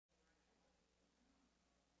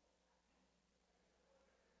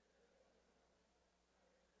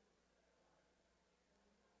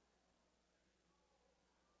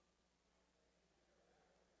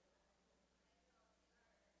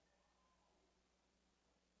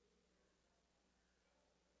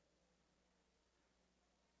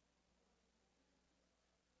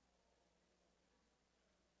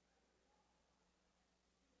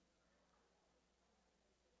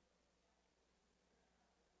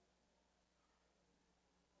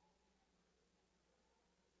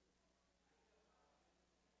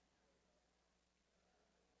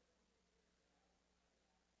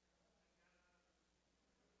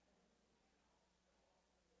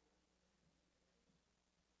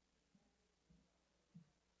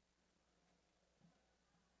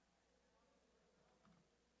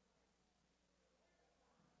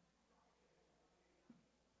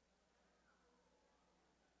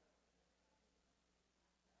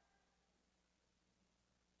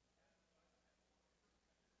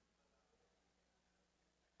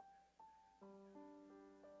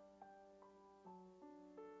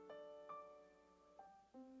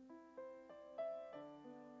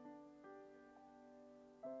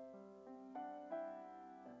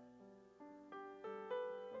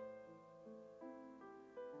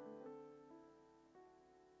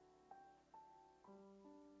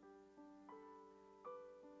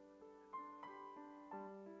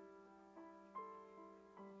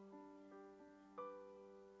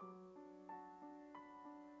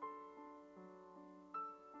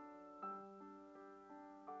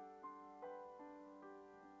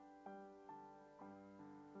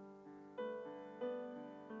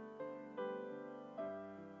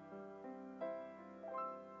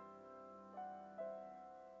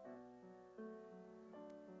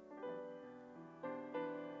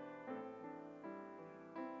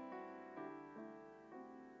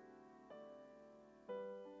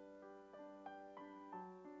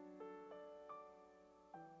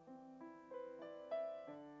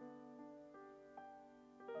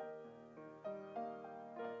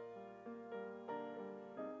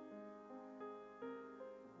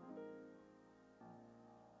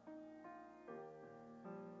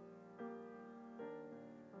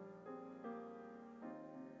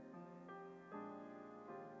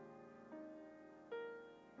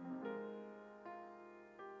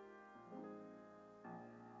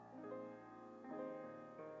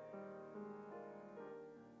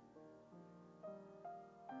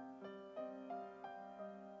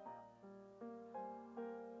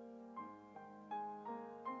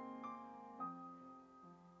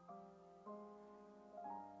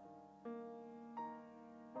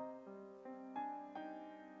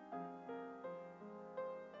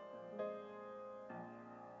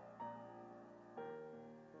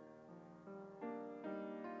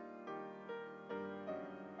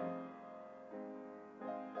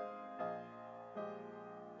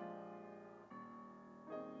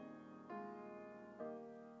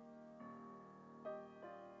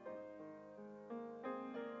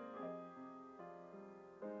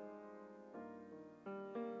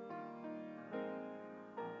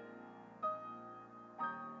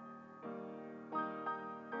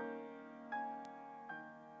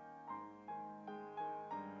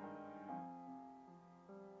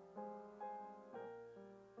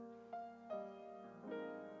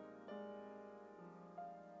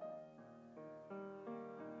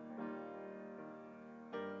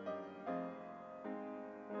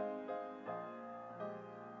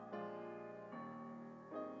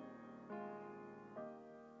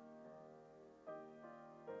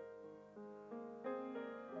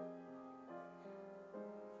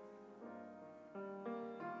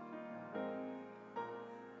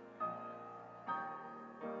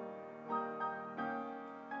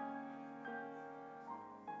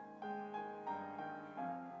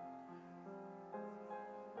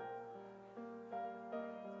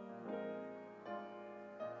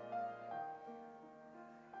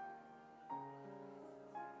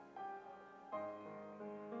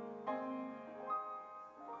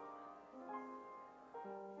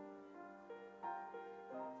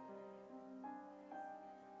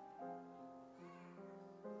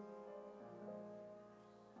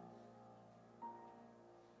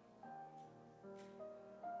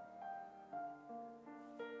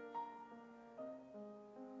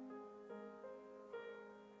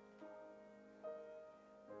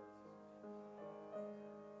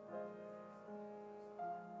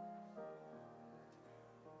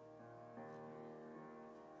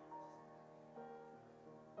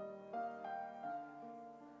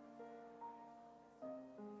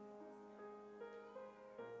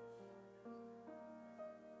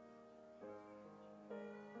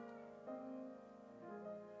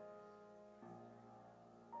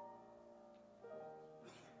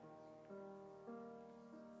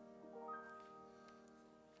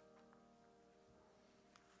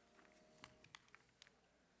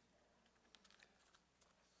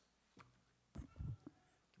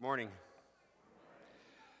Morning.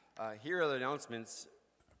 Here are the announcements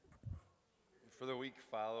for the week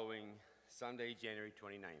following Sunday, January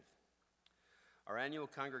 29th. Our annual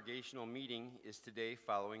congregational meeting is today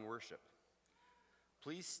following worship.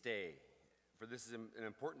 Please stay, for this is an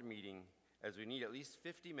important meeting as we need at least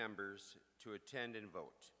 50 members to attend and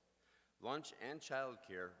vote. Lunch and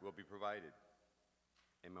childcare will be provided.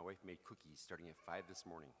 And my wife made cookies starting at 5 this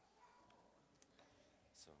morning.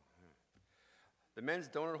 The Men's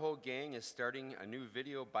Donut Hole Gang is starting a new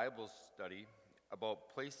video Bible study about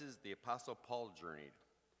places the Apostle Paul journeyed.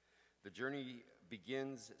 The journey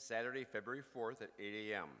begins Saturday, February 4th at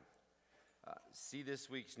 8 a.m. See this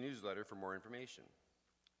week's newsletter for more information.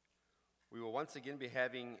 We will once again be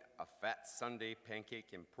having a Fat Sunday pancake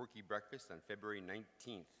and porky breakfast on February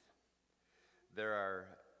 19th. There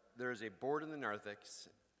is a board in the narthex,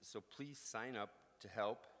 so please sign up to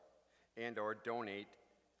help and or donate.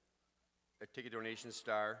 Take a donation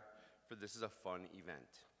star, for this is a fun event.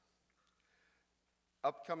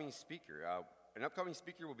 Upcoming speaker. An upcoming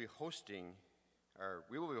speaker will be hosting, or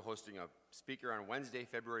we will be hosting a speaker on Wednesday,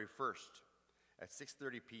 February 1st at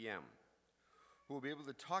 6:30 p.m. who will be able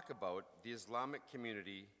to talk about the Islamic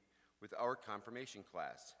community with our confirmation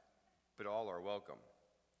class, but all are welcome.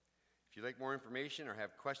 If you'd like more information or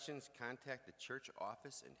have questions, contact the church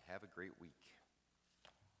office and have a great week.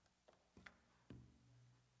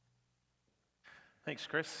 Thanks,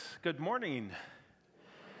 Chris. Good morning.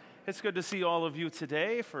 It's good to see all of you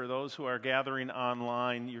today. For those who are gathering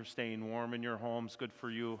online, you're staying warm in your homes. Good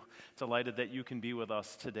for you. Delighted that you can be with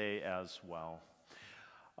us today as well.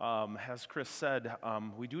 As Chris said,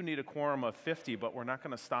 we do need a quorum of 50, but we're not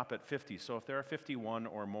going to stop at 50. So if there are 51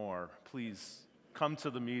 or more, please come to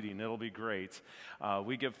the meeting. It'll be great.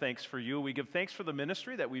 We give thanks for you. We give thanks for the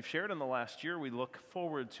ministry that we've shared in the last year. We look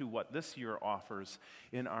forward to what this year offers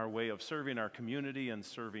in our way of serving our community and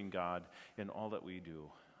serving God in all that we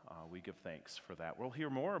do. We give thanks for that. We'll hear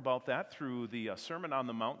more about that through the Sermon on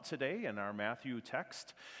the Mount today in our Matthew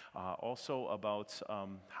text. Also about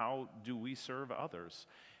how do we serve others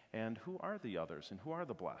and who are the others and who are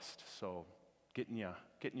the blessed. So getting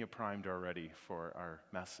you primed already for our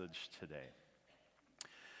message today.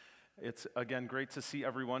 It's, again, great to see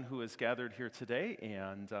everyone who is gathered here today,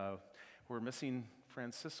 and we're missing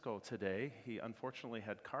Francisco today. He unfortunately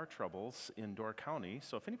had car troubles in Door County,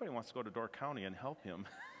 so if anybody wants to go to Door County and help him,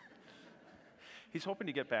 he's hoping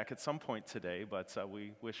to get back at some point today, but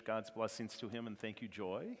we wish God's blessings to him, and thank you,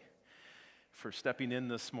 Joy, for stepping in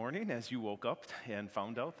this morning as you woke up and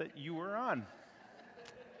found out that you were on.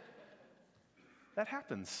 That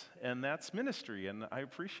happens, and that's ministry, and I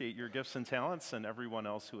appreciate your gifts and talents and everyone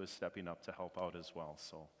else who is stepping up to help out as well,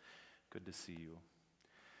 so good to see you.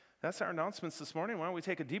 That's our announcements this morning. Why don't we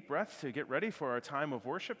take a deep breath to get ready for our time of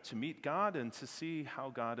worship, to meet God and to see how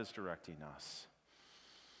God is directing us.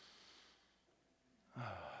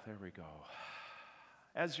 There we go.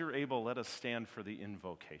 As you're able, let us stand for the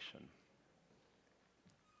invocation.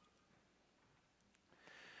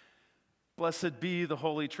 Blessed be the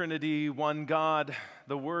Holy Trinity, one God,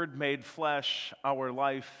 the Word made flesh, our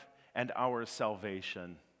life and our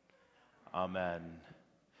salvation. Amen.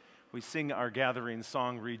 We sing our gathering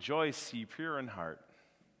song, Rejoice, ye pure in heart.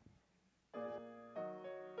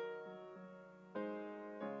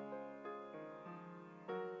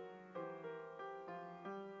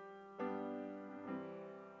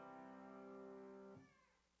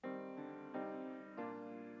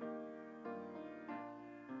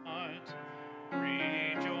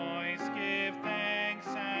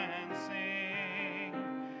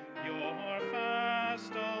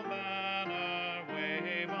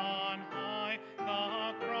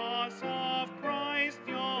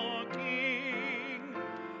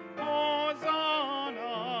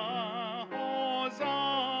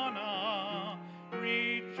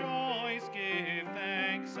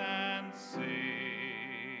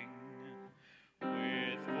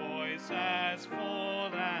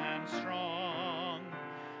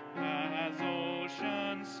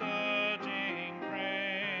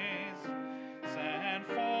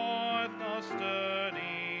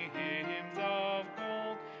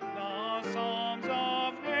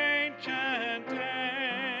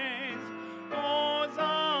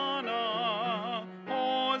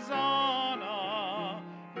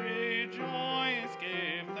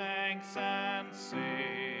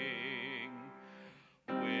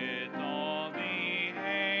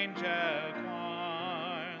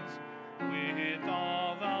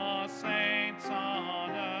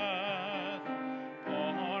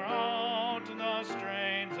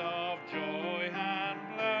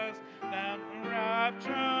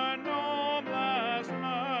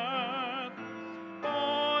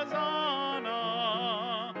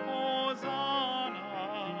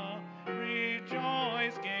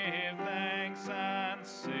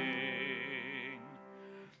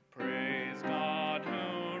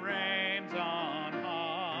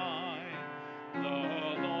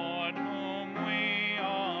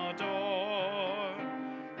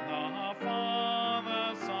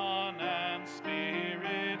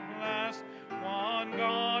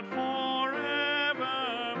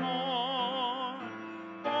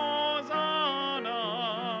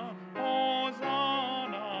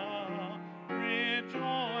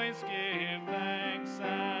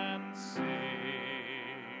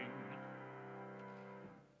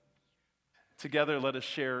 Together, let us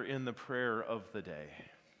share in the prayer of the day.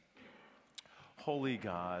 Holy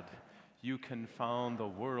God, you confound the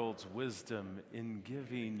world's wisdom in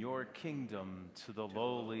giving your kingdom to the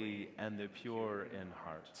lowly and the pure in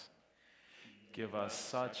heart. Give us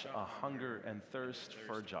such a hunger and thirst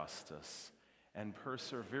for justice and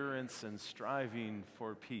perseverance in striving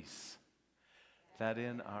for peace, that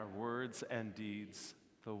in our words and deeds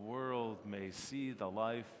the world may see the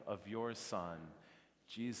life of your Son,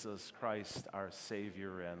 Jesus Christ, our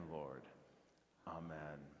Savior and Lord.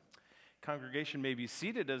 Amen. Congregation may be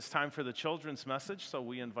seated. It's time for the children's message, so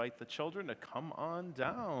we invite the children to come on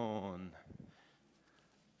down.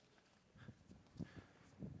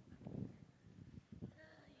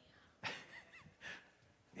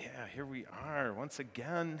 Yeah, here we are once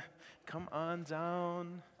again. Come on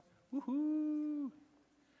down. Woohoo!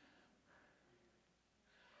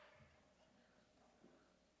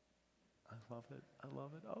 I love it. I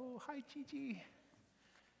love it. Oh, hi, Gigi.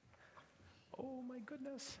 Oh, my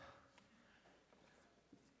goodness.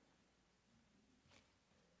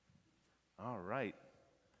 All right.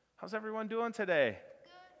 How's everyone doing today?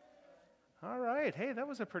 Good. All right. Hey, that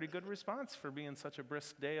was a pretty good response for being such a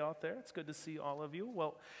brisk day out there. It's good to see all of you.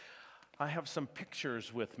 Well, I have some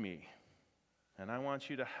pictures with me, and I want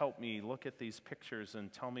you to help me look at these pictures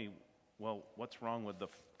and tell me, well, what's wrong with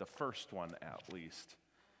the first one at least?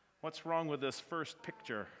 What's wrong with this first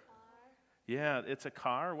picture? Yeah, it's a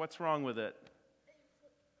car. What's wrong with it?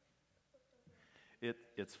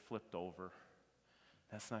 It's flipped over.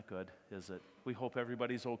 That's not good, is it? We hope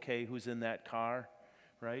everybody's okay who's in that car,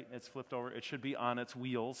 right? It's flipped over. It should be on its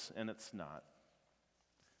wheels, and it's not.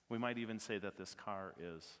 We might even say that this car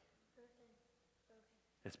is.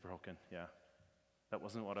 It's broken, yeah. That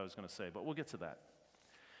wasn't what I was going to say, but we'll get to that.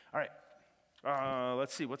 All right.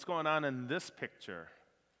 Let's see. What's going on in this picture?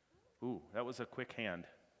 Ooh, that was a quick hand.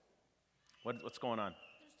 What's going on?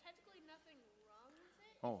 There's technically nothing wrong with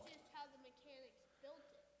it. Oh. It's just how the mechanics built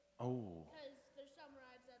it. Oh. Because there's some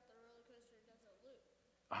rides that the roller coaster doesn't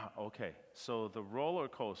loop. Okay. So the roller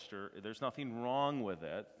coaster, there's nothing wrong with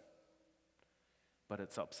it, but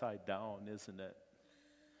it's upside down, isn't it?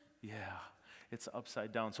 Yeah, it's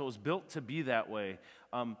upside down. So it was built to be that way.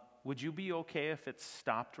 Would you be okay if it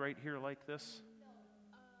stopped right here like this?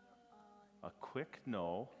 A quick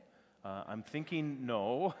no. I'm thinking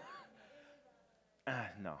no.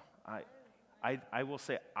 No. I will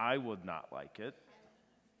say I would not like it.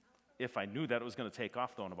 If I knew that it was going to take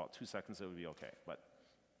off, though, in about 2 seconds, it would be okay. But,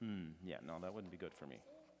 yeah, no, that wouldn't be good for me.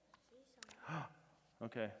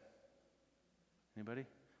 Okay. Anybody?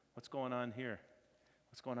 What's going on here?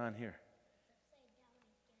 What's going on here?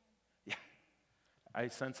 Yeah. I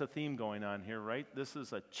sense a theme going on here, right? This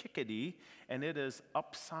is a chickadee, and it is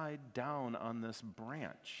upside down on this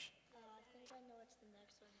branch. I think I know what's the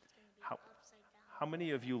next one. It's going to be upside down. How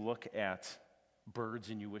many of you look at birds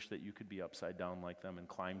and you wish that you could be upside down like them and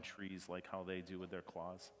climb trees like how they do with their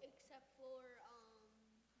claws? Except for a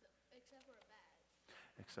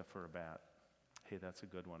bat. Except for a bat. Hey, that's a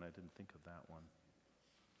good one. I didn't think of that one.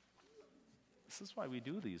 This is why we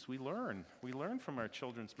do these. We learn. We learn from our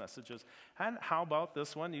children's messages. And how about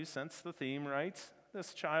this one? You sense the theme, right?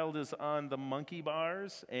 This child is on the monkey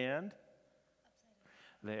bars and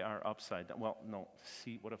they are upside down. Well, no.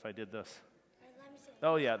 See, what if I did this?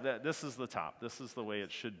 Oh, yeah, this is the top. This is the way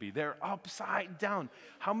it should be. They're upside down.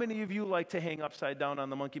 How many of you like to hang upside down on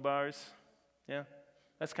the monkey bars? Yeah?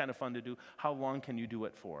 That's kind of fun to do. How long can you do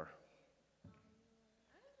it for?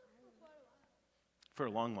 For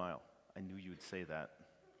a long while. I knew you'd say that.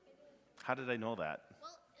 How did I know that?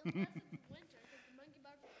 Well, unless it's winter, because the monkey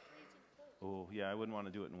bars are freezing cold. Oh, yeah, I wouldn't want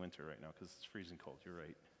to do it in winter right now because it's freezing cold. You're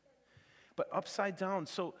right. But upside down,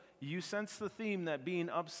 so you sense the theme that being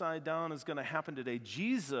upside down is going to happen today.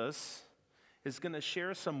 Jesus is going to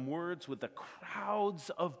share some words with the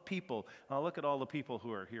crowds of people. Now look at all the people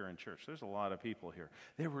who are here in church. There's a lot of people here.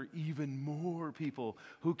 There were even more people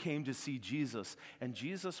who came to see Jesus. And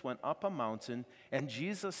Jesus went up a mountain and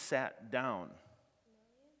Jesus sat down.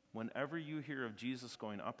 Whenever you hear of Jesus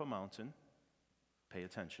going up a mountain, pay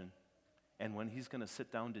attention. And when he's going to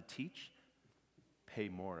sit down to teach, pay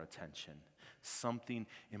more attention. Something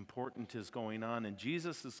important is going on, and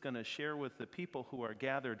Jesus is going to share with the people who are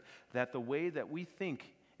gathered that the way that we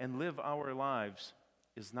think and live our lives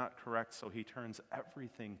is not correct, so he turns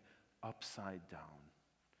everything upside down.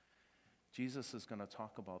 Jesus is going to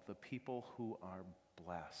talk about the people who are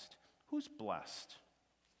blessed. Who's blessed?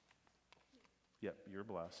 Yep, you're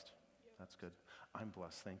blessed. That's good. I'm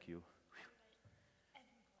blessed, thank you.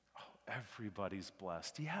 Oh, everybody's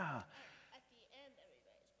blessed, yeah. At the end, everybody's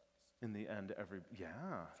blessed. In the end, yeah,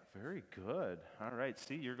 very good. All right,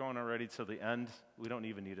 see, you're going already to the end. We don't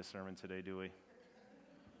even need a sermon today, do we?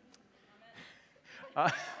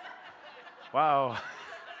 Wow.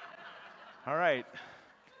 All right.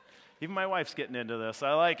 Even my wife's getting into this.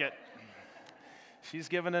 I like it. She's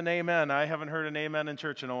giving an amen. I haven't heard an amen in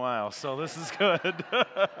church in a while, so this is good.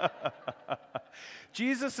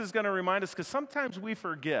 Jesus is going to remind us, because sometimes we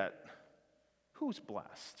forget who's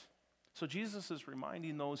blessed. So Jesus is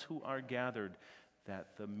reminding those who are gathered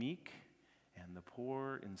that the meek and the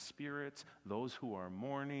poor in spirit, those who are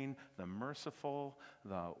mourning, the merciful,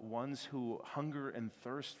 the ones who hunger and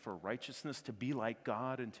thirst for righteousness, to be like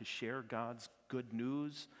God and to share God's good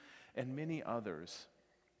news, and many others.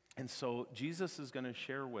 And so Jesus is going to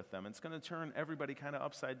share with them. It's going to turn everybody kind of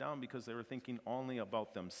upside down, because they were thinking only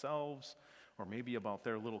about themselves or maybe about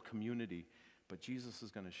their little community. But Jesus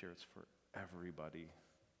is going to share it's for everybody.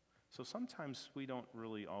 So sometimes we don't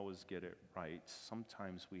really always get it right.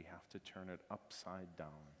 Sometimes we have to turn it upside down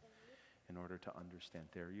in order to understand.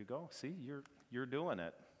 There you go. See, you're doing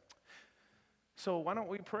it. So why don't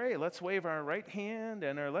we pray? Let's wave our right hand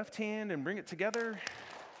and our left hand and bring it together.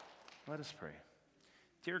 Let us pray.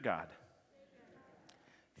 Dear God,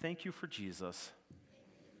 thank you for Jesus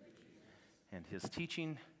and his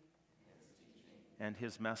teaching and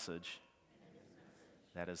his message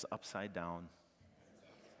that is upside down.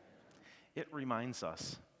 It reminds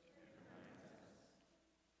us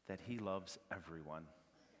that he loves everyone.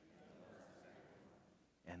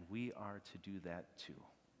 And we are to do that too.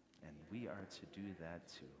 And we are to do that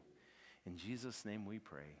too. In Jesus' name we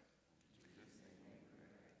pray.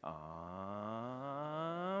 Amen.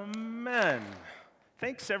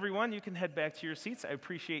 Thanks, everyone. You can head back to your seats. I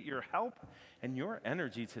appreciate your help and your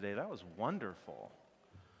energy today. That was wonderful.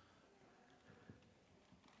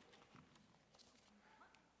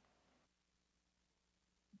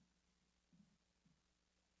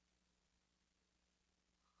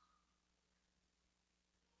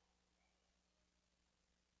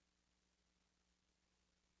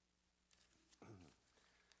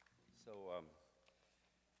 So,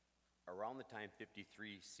 around the time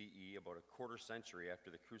 53 CE, about a quarter century after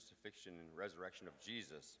the crucifixion and resurrection of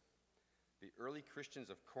Jesus, the early Christians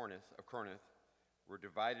of Corinth were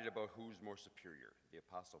divided about who's more superior: the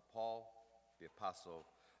Apostle Paul,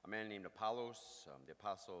 a man named Apollos, the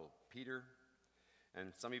Apostle Peter,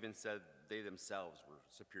 and some even said they themselves were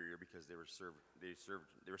superior because they were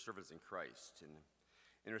servants in Christ. And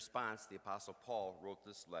in response, the Apostle Paul wrote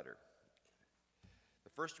this letter. The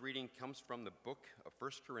first reading comes from the book of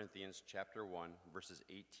 1 Corinthians chapter 1, verses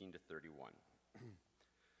 18 to 31.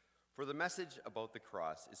 For the message about the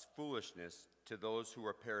cross is foolishness to those who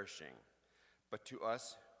are perishing, but to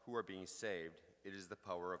us who are being saved, it is the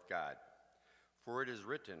power of God. For it is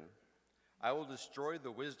written, I will destroy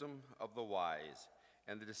the wisdom of the wise,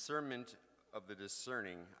 and the discernment of the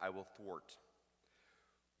discerning I will thwart.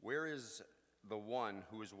 Where is the one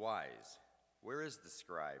who is wise? Where is the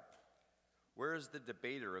scribe? Where is the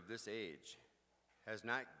debater of this age? Has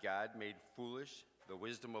not God made foolish the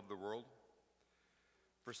wisdom of the world?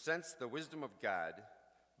 For since the wisdom of God,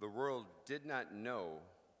 the world did not know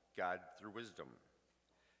God through wisdom,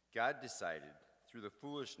 God decided through the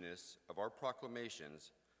foolishness of our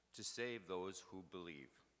proclamations to save those who believe.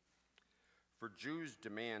 For Jews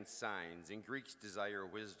demand signs and Greeks desire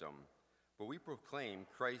wisdom, but we proclaim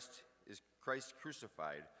Christ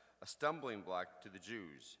crucified, a stumbling block to the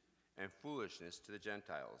Jews and foolishness to the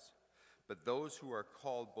Gentiles. But those who are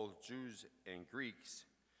called both Jews and Greeks,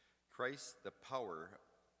 Christ the power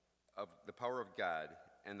of God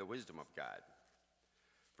and the wisdom of God.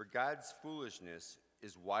 For God's foolishness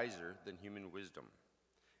is wiser than human wisdom,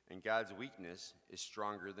 and God's weakness is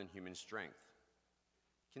stronger than human strength.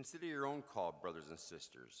 Consider your own call, brothers and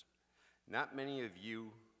sisters. Not many of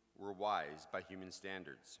you were wise by human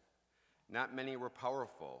standards. Not many were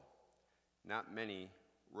powerful. Not many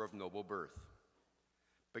were of noble birth.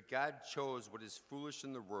 But God chose what is foolish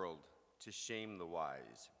in the world to shame the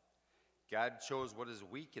wise. God chose what is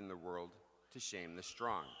weak in the world to shame the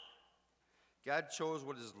strong. God chose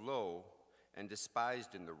what is low and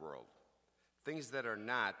despised in the world, things that are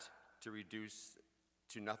not, to reduce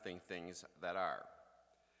to nothing things that are,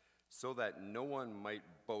 so that no one might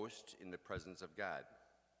boast in the presence of God.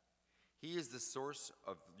 He is the source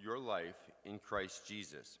of your life in Christ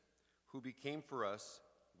Jesus, who became for us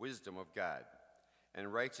wisdom of God,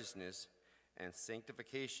 and righteousness, and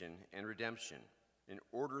sanctification, and redemption, in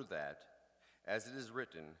order that, as it is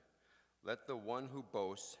written, let the one who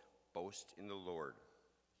boasts boast in the Lord.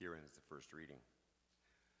 Here ends the first reading.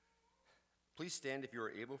 Please stand if you are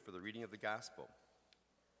able for the reading of the gospel.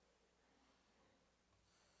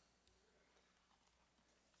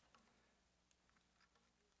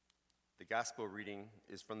 gospel reading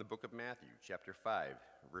is from the book of Matthew, chapter 5,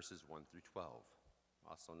 verses 1 through 12,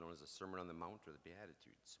 also known as the Sermon on the Mount or the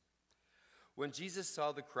Beatitudes. When Jesus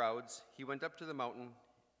saw the crowds, he went up to the mountain,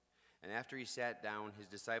 and after he sat down, his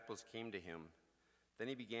disciples came to him. Then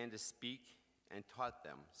he began to speak and taught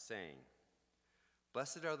them, saying,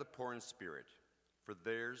 "Blessed are the poor in spirit, for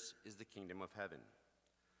theirs is the kingdom of heaven.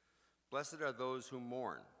 Blessed are those who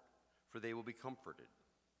mourn, for they will be comforted.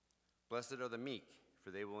 Blessed are the meek, for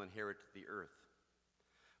they will inherit the earth.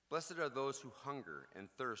 Blessed are those who hunger and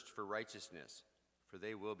thirst for righteousness, for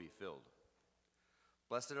they will be filled.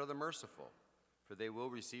 Blessed are the merciful, for they will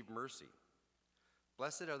receive mercy.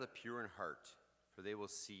 Blessed are the pure in heart, for they will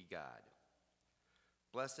see God.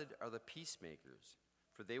 Blessed are the peacemakers,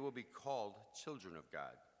 for they will be called children of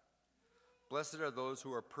God. Blessed are those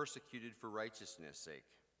who are persecuted for righteousness' sake,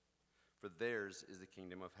 for theirs is the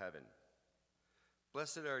kingdom of heaven.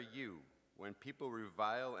 Blessed are you when people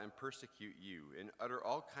revile and persecute you and utter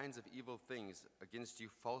all kinds of evil things against you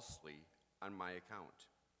falsely on my account.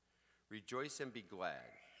 Rejoice and be glad,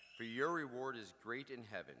 for your reward is great in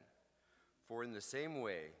heaven. For in the same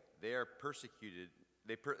way they persecuted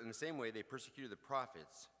the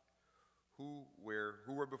prophets who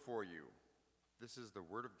were before you. This is the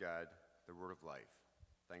word of God, the word of life.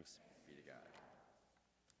 Thanks be to God."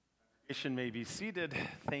 Congregation may be seated.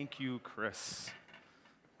 Thank you, Chris.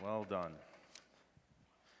 Well done.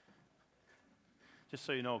 Just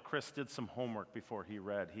so you know, Chris did some homework before he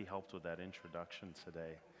read. He helped with that introduction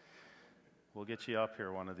today. We'll get you up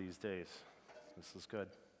here one of these days. This is good.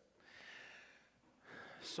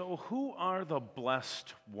 So, who are the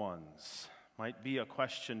blessed ones? Might be a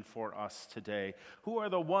question for us today. Who are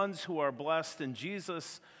the ones who are blessed? And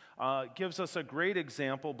Jesus gives us a great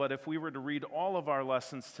example, but if we were to read all of our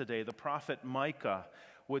lessons today, the prophet Micah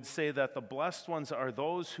would say that the blessed ones are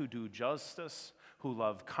those who do justice, who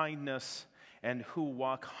love kindness, and who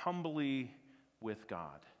walk humbly with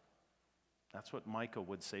God. That's what Micah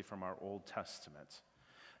would say from our Old Testament.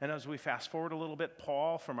 And as we fast forward a little bit,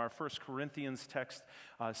 Paul from our 1 Corinthians text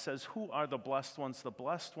says, who are the blessed ones? The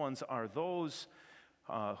blessed ones are those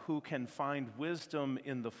who can find wisdom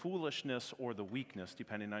in the foolishness or the weakness,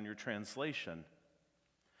 depending on your translation,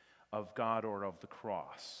 of God or of the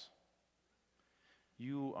cross.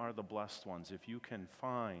 You are the blessed ones if you can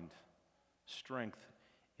find strength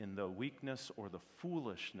in the weakness or the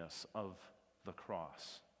foolishness of the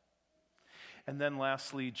cross. And then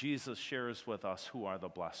lastly, Jesus shares with us who are the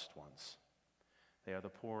blessed ones. They are the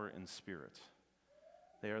poor in spirit.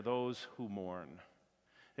 They are those who mourn.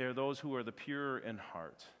 They are those who are the pure in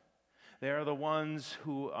heart. They are the ones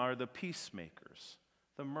who are the peacemakers,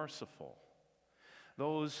 the merciful,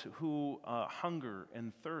 those who hunger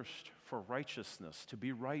and thirst for righteousness, to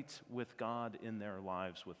be right with God in their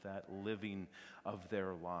lives, with that living of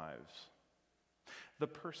their lives. The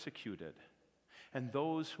persecuted, and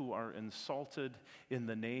those who are insulted in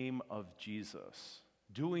the name of Jesus,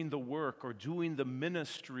 doing the work or doing the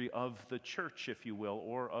ministry of the church, if you will,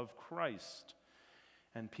 or of Christ,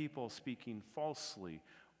 and people speaking falsely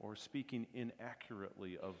or speaking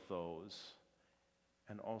inaccurately of those,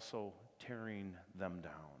 and also tearing them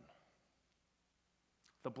down.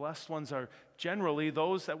 The blessed ones are generally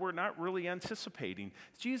those that we're not really anticipating.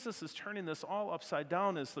 Jesus is turning this all upside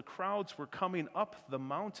down as the crowds were coming up the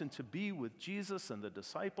mountain to be with Jesus and the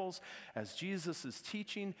disciples as Jesus is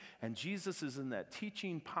teaching, and Jesus is in that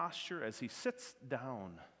teaching posture as he sits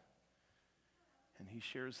down and he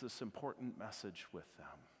shares this important message with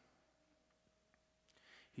them.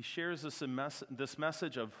 He shares this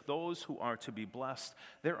message of those who are to be blessed.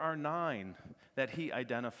 There are 9 that he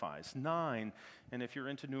identifies. 9, and if you're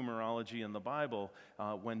into numerology in the Bible,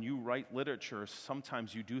 when you write literature,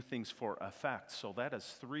 sometimes you do things for effect. So that is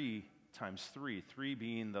 3 times 3. 3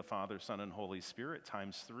 being the Father, Son, and Holy Spirit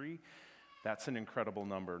times 3. That's an incredible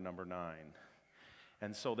number, number 9.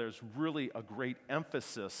 And so there's really a great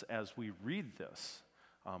emphasis as we read this.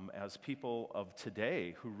 As people of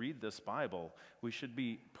today who read this Bible, we should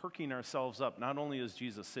be perking ourselves up. Not only is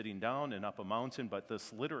Jesus sitting down and up a mountain, but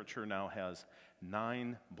this literature now has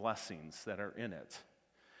 9 blessings that are in it.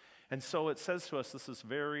 And so it says to us this is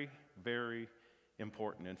very, very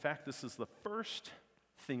important. In fact, this is the first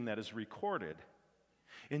thing that is recorded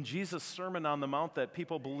in Jesus' Sermon on the Mount that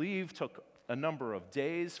people believe took a number of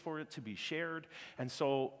days for it to be shared. And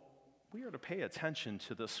so we are to pay attention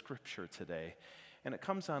to this scripture today. And it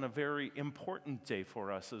comes on a very important day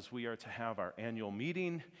for us as we are to have our annual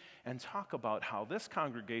meeting and talk about how this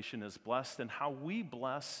congregation is blessed and how we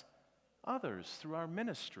bless others through our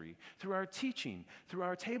ministry, through our teaching, through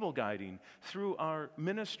our table guiding, through our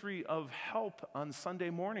ministry of help on Sunday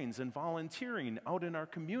mornings and volunteering out in our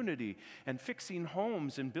community and fixing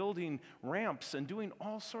homes and building ramps and doing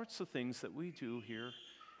all sorts of things that we do here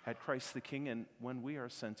at Christ the King and when we are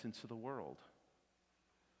sent into the world.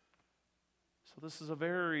 So this is a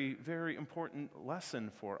very, very important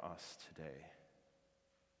lesson for us today.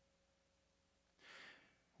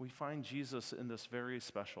 We find Jesus in this very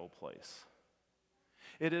special place.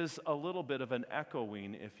 It is a little bit of an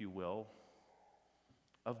echoing, if you will,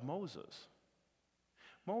 of Moses.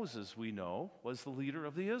 Moses, we know, was the leader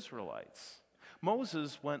of the Israelites.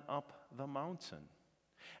 Moses went up the mountain.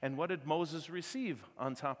 And what did Moses receive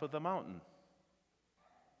on top of the mountain?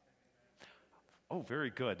 Oh, very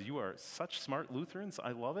good. You are such smart Lutherans.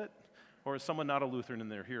 I love it. Or is someone not a Lutheran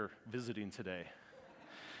and they're here visiting today?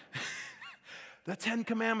 The Ten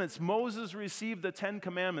Commandments. Moses received the Ten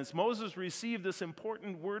Commandments. Moses received this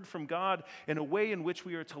important word from God in a way in which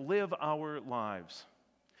we are to live our lives.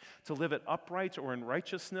 To live it upright or in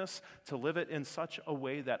righteousness, to live it in such a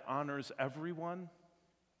way that honors everyone.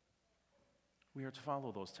 We are to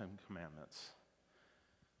follow those Ten Commandments.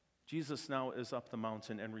 Jesus now is up the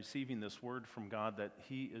mountain and receiving this word from God that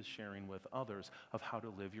he is sharing with others of how to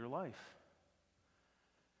live your life.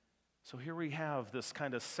 So here we have this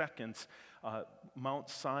kind of second Mount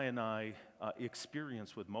Sinai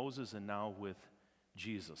experience with Moses and now with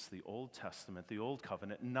Jesus, the Old Testament, the Old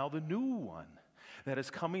Covenant, and now the new one that is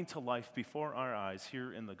coming to life before our eyes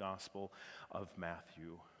here in the Gospel of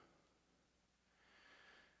Matthew.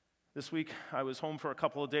 This week, I was home for a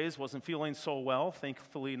couple of days, wasn't feeling so well,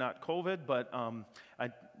 thankfully not COVID, but I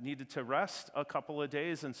needed to rest a couple of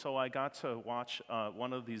days, and so I got to watch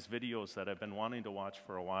one of these videos that I've been wanting to watch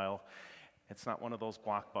for a while. It's not one of those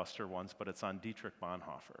blockbuster ones, but it's on Dietrich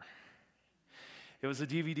Bonhoeffer. It was a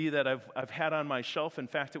DVD that I've had on my shelf. In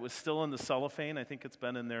fact, it was still in the cellophane. I think it's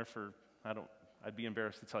been in there for, I'd be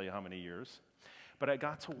embarrassed to tell you how many years. But I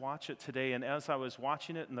got to watch it today, and as I was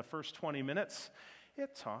watching it in the first 20 minutes,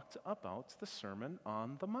 it talked about the Sermon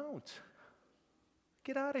on the Mount.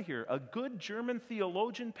 Get out of here. A good German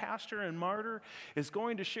theologian, pastor, and martyr is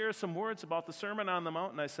going to share some words about the Sermon on the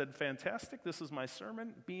Mount. And I said, fantastic, this is my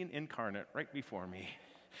sermon being incarnate right before me.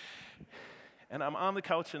 And I'm on the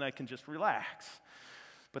couch and I can just relax.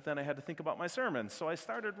 But then I had to think about my sermon. So I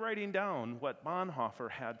started writing down what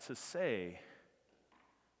Bonhoeffer had to say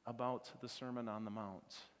about the Sermon on the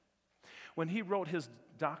Mount. When he wrote his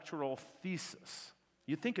doctoral thesis,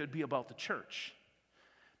 you'd think it would be about the church.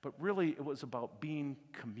 But really, it was about being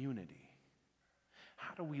community.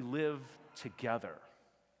 How do we live together?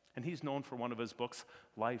 And he's known for one of his books,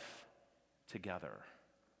 Life Together.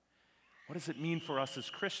 What does it mean for us as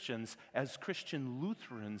Christians, as Christian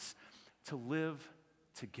Lutherans, to live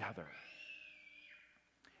together?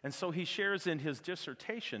 And so he shares in his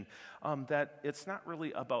dissertation that it's not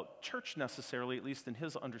really about church necessarily, at least in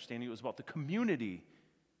his understanding. It was about the community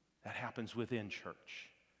that happens within church.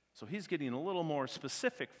 So he's getting a little more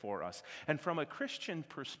specific for us. And from a Christian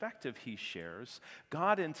perspective, he shares,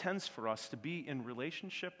 God intends for us to be in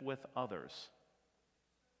relationship with others.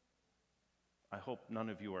 I hope none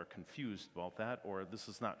of you are confused about that, or this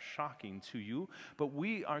is not shocking to you, but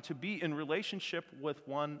we are to be in relationship with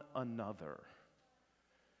one another.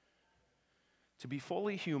 To be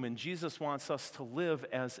fully human, Jesus wants us to live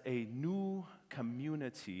as a new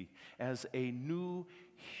community, as a new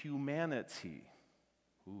humanity.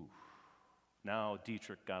 Ooh, now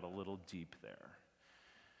Dietrich got a little deep there.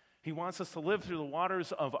 He wants us to live through the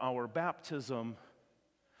waters of our baptism,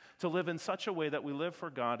 to live in such a way that we live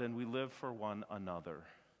for God and we live for one another,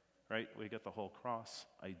 right? We get the whole cross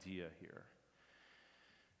idea here.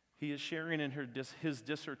 He is sharing in his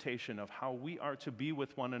dissertation of how we are to be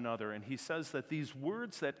with one another, and he says that these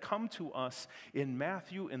words that come to us in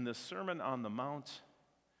Matthew in the Sermon on the Mount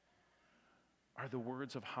are the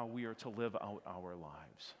words of how we are to live out our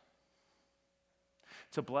lives.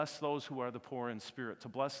 To bless those who are the poor in spirit, to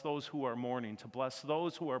bless those who are mourning, to bless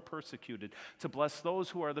those who are persecuted, to bless those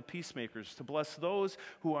who are the peacemakers, to bless those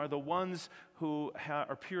who are the ones who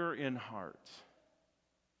are pure in heart.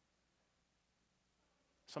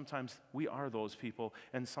 Sometimes we are those people,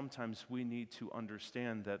 and sometimes we need to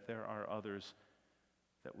understand that there are others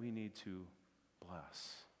that we need to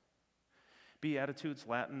bless. Beatitudes,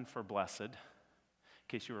 Latin for blessed. In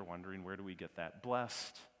case you were wondering, where do we get that?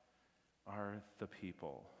 Blessed are the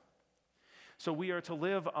people. So we are to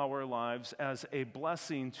live our lives as a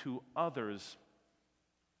blessing to others.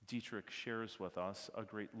 Dietrich shares with us, a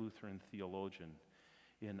great Lutheran theologian,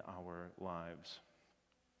 in our lives.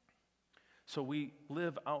 So we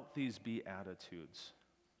live out these Beatitudes.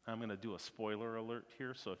 I'm going to do a spoiler alert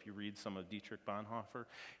here, so if you read some of Dietrich Bonhoeffer,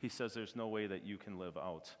 he says there's no way that you can live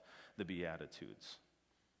out the Beatitudes.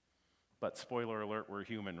 But spoiler alert, we're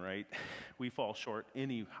human, right? We fall short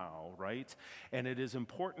anyhow, right? And it is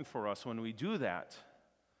important for us when we do that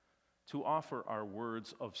to offer our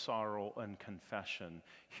words of sorrow and confession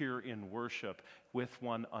here in worship with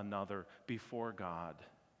one another before God.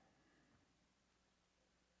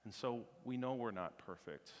 And so we know we're not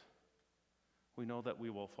perfect. We know that we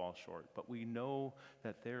will fall short, but we know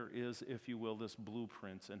that there is, if you will, this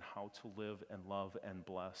blueprint in how to live and love and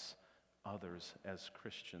bless others as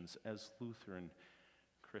Christians, as Lutheran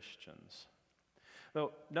Christians.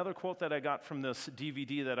 Though another quote that I got from this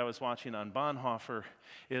DVD that I was watching on Bonhoeffer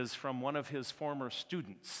is from one of his former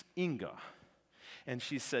students, Inga. And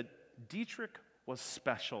she said, Dietrich was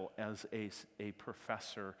special as a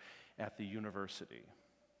professor at the university.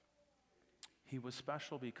 He was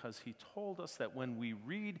special because he told us that when we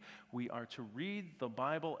read, we are to read the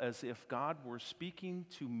Bible as if God were speaking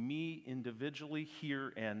to me individually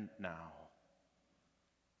here and now.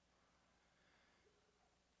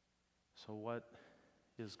 So what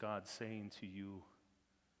is God saying to you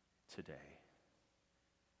today?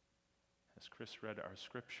 As Chris read our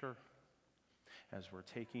scripture, as we're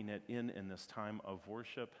taking it in this time of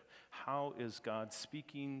worship, how is God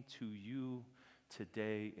speaking to you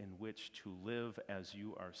today in which to live as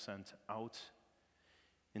you are sent out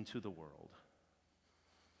into the world?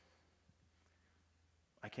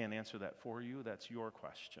 I can't answer that for you. That's your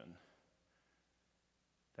question.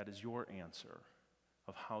 That is your answer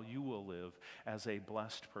of how you will live as a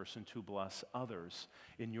blessed person to bless others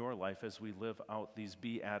in your life as we live out these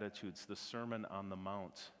Beatitudes, the Sermon on the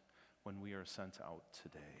Mount, when we are sent out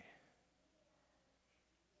today.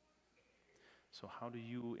 So how do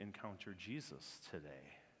you encounter Jesus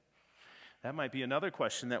today? That might be another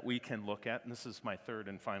question that we can look at, and this is my third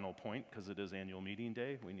and final point because it is annual meeting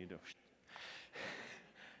day. We need to...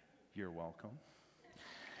 You're welcome.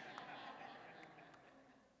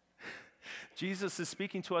 Jesus is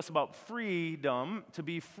speaking to us about freedom, to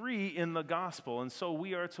be free in the gospel. And so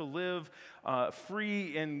we are to live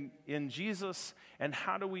free in Jesus. And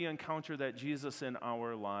how do we encounter that Jesus in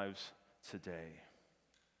our lives today?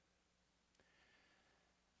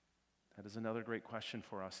 That is another great question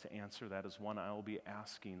for us to answer. That is one I will be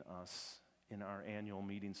asking us in our annual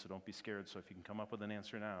meeting, so don't be scared. So if you can come up with an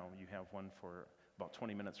answer now, you have one for about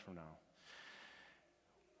 20 minutes from now.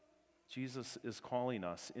 Jesus is calling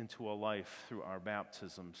us into a life through our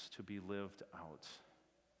baptisms to be lived out.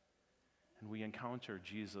 And we encounter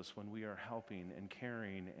Jesus when we are helping and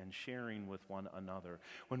caring and sharing with one another,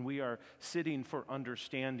 when we are sitting for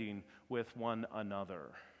understanding with one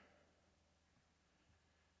another.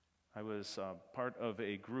 I was part of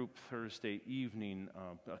a group Thursday evening,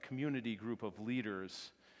 a community group of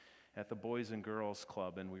leaders at the Boys and Girls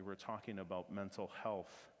Club, and we were talking about mental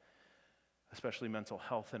health, especially mental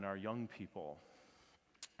health in our young people.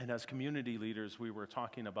 And as community leaders, we were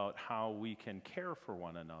talking about how we can care for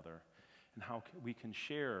one another and how we can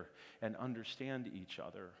share and understand each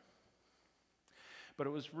other. But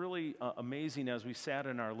it was really amazing as we sat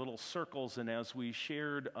in our little circles and as we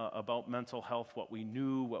shared about mental health, what we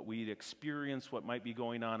knew, what we'd experienced, what might be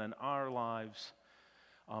going on in our lives.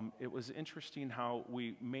 It was interesting how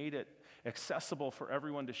we made it accessible for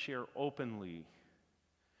everyone to share openly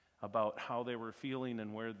about how they were feeling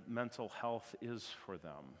and where mental health is for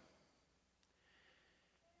them.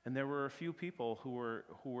 And there were a few people who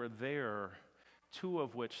were there, two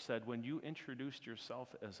of which said, when you introduced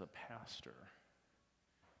yourself as a pastor,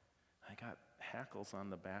 I got hackles on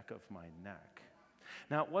the back of my neck.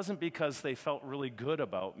 Now, it wasn't because they felt really good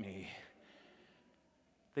about me.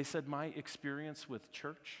 They said, my experience with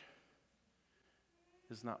church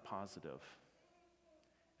is not positive,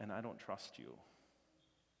 and I don't trust you.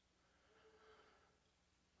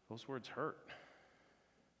 Those words hurt.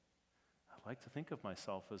 I like to think of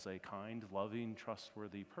myself as a kind, loving,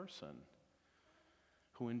 trustworthy person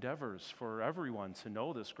who endeavors for everyone to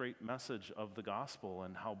know this great message of the gospel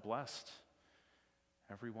and how blessed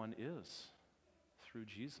everyone is through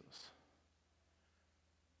Jesus.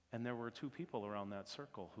 And there were two people around that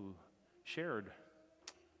circle who shared,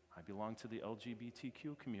 I belong to the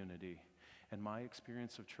LGBTQ community, and my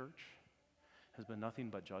experience of church has been nothing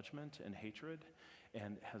but judgment and hatred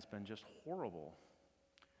and has been just horrible.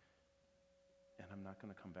 And I'm not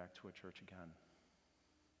going to come back to a church again.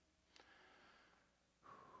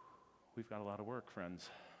 We've got a lot of work, friends.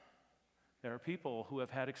 There are people who have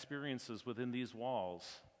had experiences within these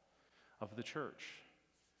walls of the church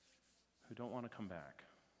who don't want to come back.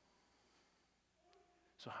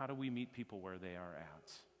 So how do we meet people where they are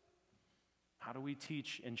at? How do we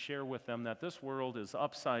teach and share with them that this world is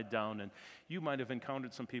upside down, and you might have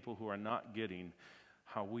encountered some people who are not getting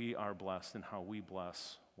how we are blessed and how we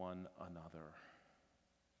bless one another?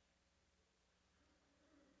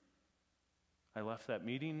 I left that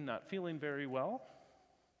meeting not feeling very well,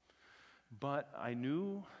 but I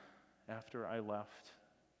knew after I left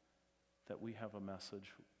that we have a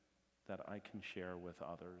message that I can share with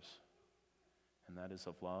others, and that is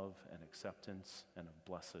of love and acceptance and of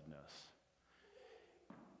blessedness.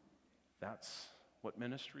 That's what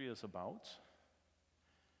ministry is about.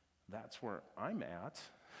 That's where I'm at.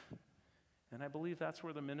 And I believe that's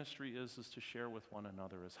where the ministry is to share with one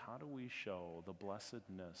another, is how do we show the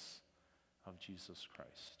blessedness of Jesus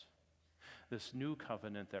Christ, this new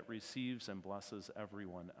covenant that receives and blesses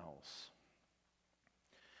everyone else.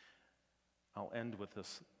 I'll end with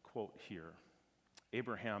this quote here.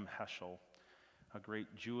 Abraham Heschel, a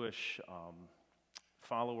great Jewish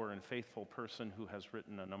follower and faithful person who has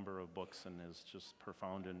written a number of books and is just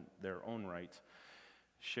profound in their own right,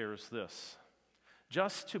 shares this: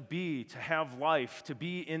 just to be, to have life, to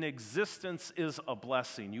be in existence is a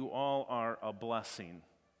blessing. You all are a blessing.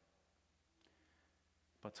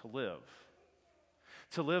 But to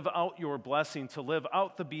live out your blessing, to live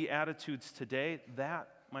out the Beatitudes today, that,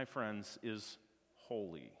 my friends, is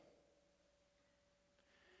holy.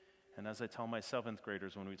 And as I tell my 7th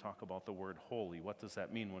graders when we talk about the word holy, what does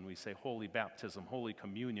that mean when we say holy baptism, holy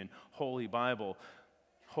communion, holy Bible,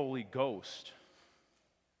 Holy Ghost,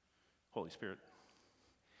 Holy Spirit?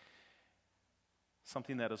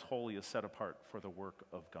 Something that is holy is set apart for the work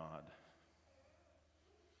of God.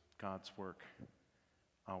 God's work,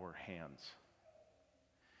 our hands.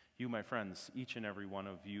 You, my friends, each and every one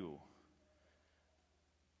of you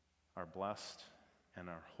are blessed and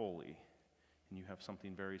are holy, and you have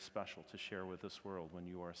something very special to share with this world when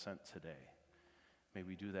you are sent today. May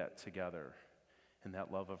we do that together in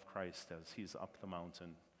that love of Christ as he's up the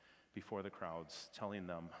mountain before the crowds, telling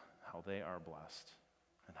them how they are blessed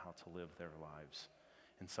and how to live their lives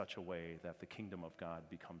in such a way that the kingdom of God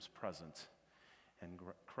becomes present and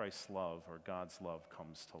Christ's love, or God's love,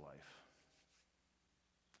 comes to life.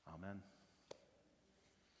 Amen.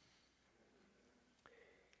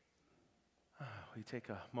 We take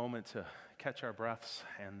a moment to catch our breaths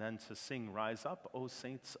and then to sing, "Rise Up, O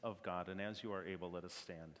Saints of God." And as you are able, let us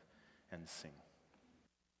stand and sing.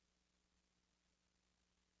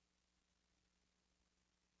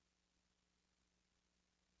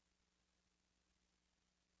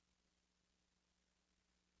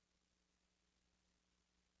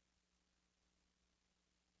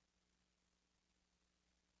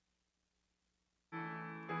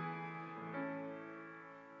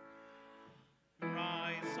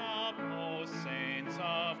 Rise up, O saints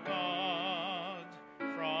of God,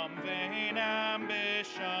 from vain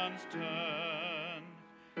ambitions turn.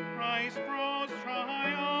 Christ grows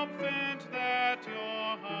triumphant, that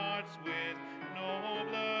your hearts with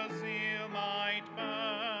nobler zeal might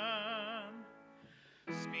burn.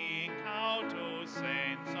 Speak out, O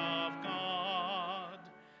saints of God,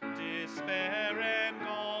 despair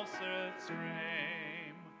engulfs earth's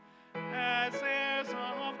frame. As heirs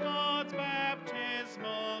of God's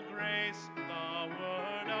baptismal grace, the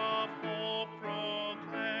word of hope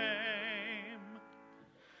proclaim.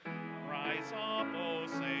 Rise up, O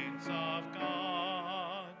saints of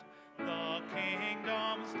God, the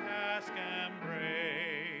kingdom's task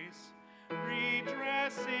embrace.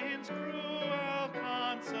 Redress sin's cruel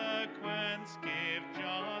consequence, give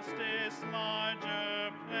justice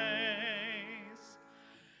larger place.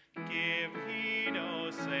 Give heed,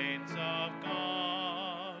 O saints of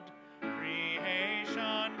God,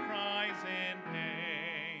 creation cries in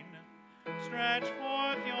pain. Stretch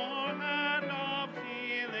forth your hand of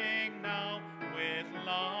healing now, with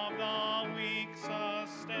love the weak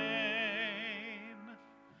sustain.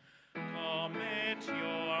 Commit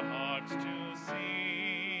your hearts to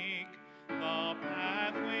seek the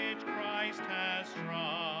path which Christ has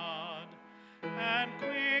trod, and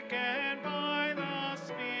quickened by the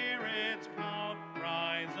Spirit's power,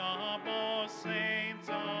 rise up, O saints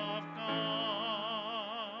of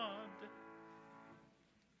God.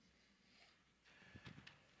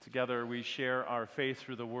 Together we share our faith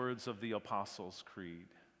through the words of the Apostles' Creed.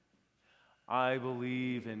 I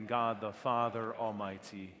believe in God the Father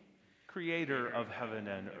Almighty, creator of heaven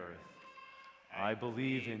and earth. I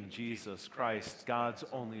believe in Jesus Christ, God's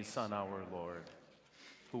only Son, our Lord,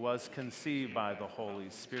 who was conceived by the Holy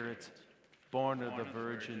Spirit, born of the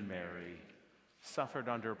Virgin Mary, suffered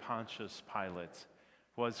under Pontius Pilate,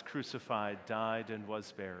 was crucified, died, and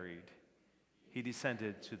was buried. He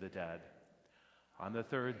descended to the dead. On the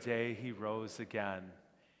third day he rose again.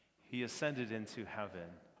 He ascended into heaven.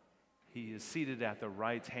 He is seated at the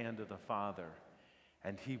right hand of the Father,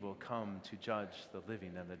 and he will come to judge the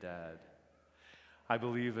living and the dead. I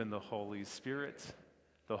believe in the Holy Spirit,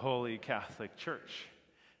 the Holy Catholic Church,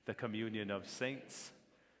 the communion of saints,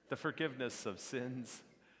 the forgiveness of sins,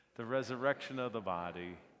 the resurrection of the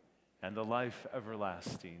body, and the life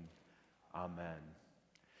everlasting. Amen.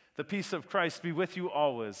 The peace of Christ be with you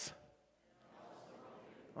always.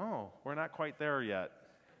 Oh, we're not quite there yet.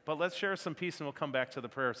 But let's share some peace and we'll come back to the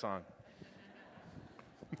prayer song.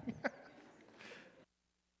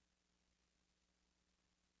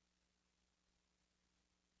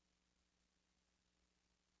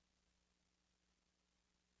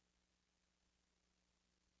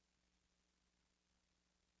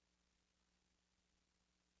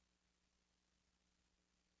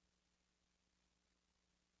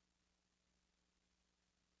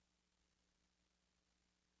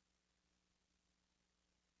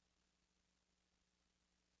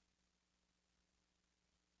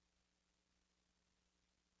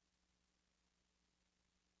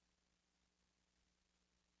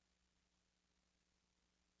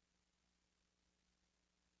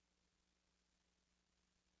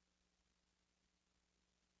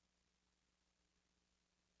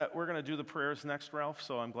 We're going to do the prayers next, Ralph,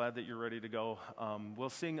 so I'm glad that you're ready to go. We'll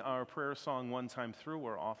sing our prayer song one time through,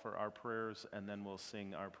 or offer our prayers, and then we'll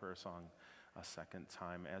sing our prayer song a second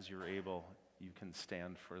time. As you're able, you can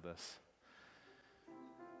stand for this.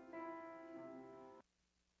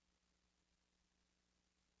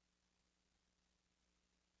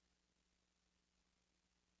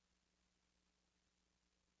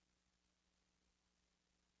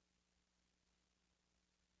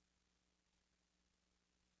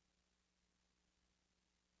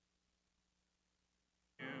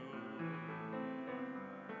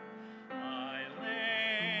 I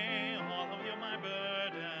lay all of my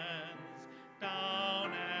burdens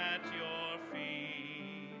down at your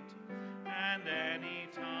feet, and any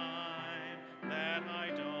time that I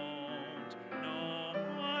don't know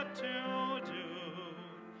what to do,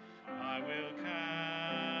 I will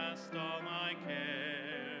cast all my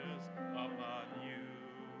cares upon you.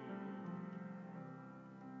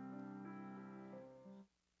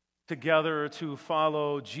 Together to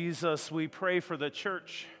follow Jesus, we pray for the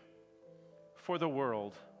church, for the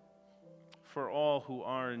world, for all who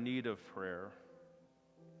are in need of prayer.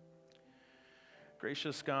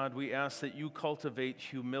 Gracious God, we ask that you cultivate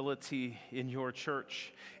humility in your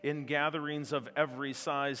church. In gatherings of every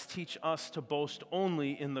size, teach us to boast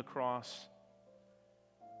only in the cross.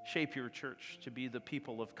 Shape your church to be the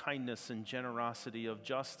people of kindness and generosity, of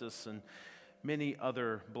justice, and many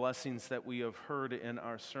other blessings that we have heard in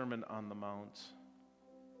our Sermon on the Mount.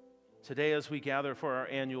 Today, as we gather for our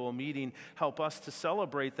annual meeting, help us to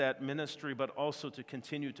celebrate that ministry, but also to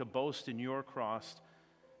continue to boast in your cross.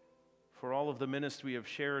 For all of the ministry we have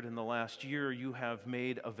shared in the last year, you have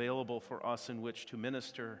made available for us in which to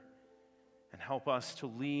minister. And help us to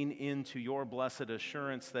lean into your blessed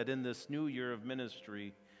assurance that in this new year of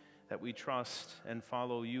ministry, that we trust and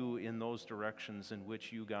follow you in those directions in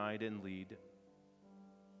which you guide and lead.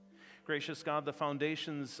 Gracious God, the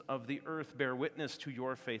foundations of the earth bear witness to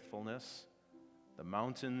your faithfulness. The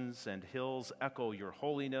mountains and hills echo your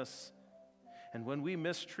holiness. And when we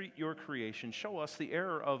mistreat your creation, show us the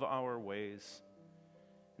error of our ways.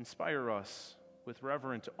 Inspire us with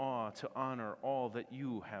reverent awe to honor all that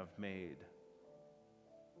you have made.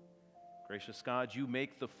 Gracious God, you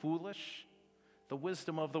make the foolish the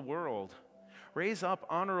wisdom of the world. Raise up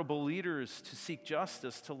honorable leaders to seek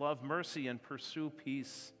justice, to love mercy, and pursue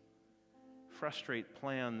peace. Frustrate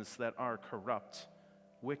plans that are corrupt,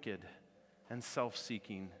 wicked, and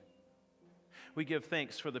self-seeking. We give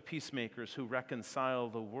thanks for the peacemakers who reconcile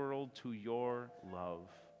the world to your love.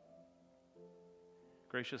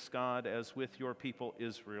 Gracious God, as with your people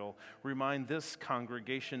Israel, remind this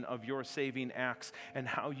congregation of your saving acts and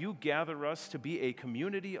how you gather us to be a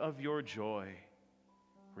community of your joy.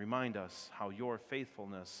 Remind us how your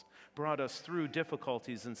faithfulness brought us through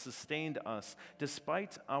difficulties and sustained us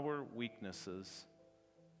despite our weaknesses.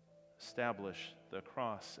 Establish the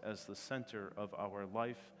cross as the center of our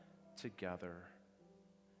life together.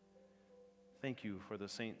 Thank you for the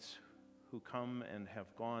saints who come and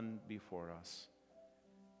have gone before us,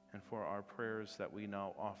 and for our prayers that we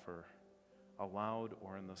now offer aloud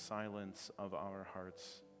or in the silence of our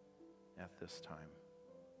hearts at this time.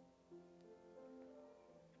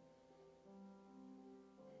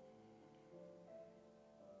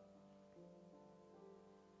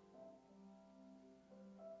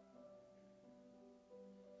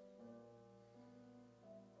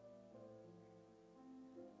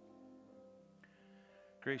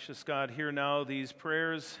 Gracious God, hear now these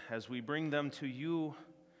prayers as we bring them to you,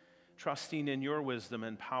 trusting in your wisdom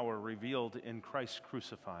and power revealed in Christ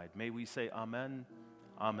crucified. May we say amen,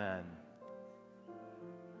 amen.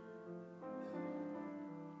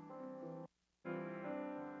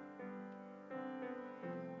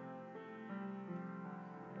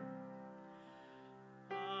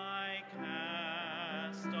 I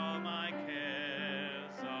cast all my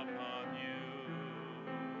cares upon you.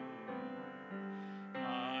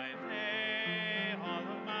 I lay all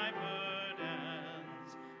of my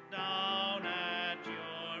burdens down at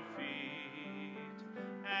your feet.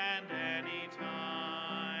 And any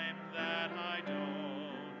time that I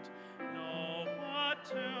don't know what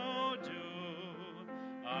to do,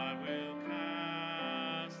 I will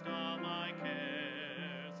cast all my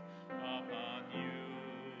cares upon you.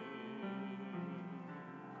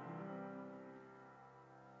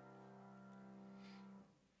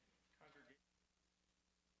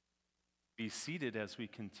 Be seated as we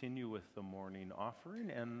continue with the morning offering,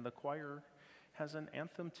 and the choir has an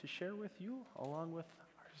anthem to share with you along with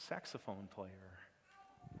our saxophone player.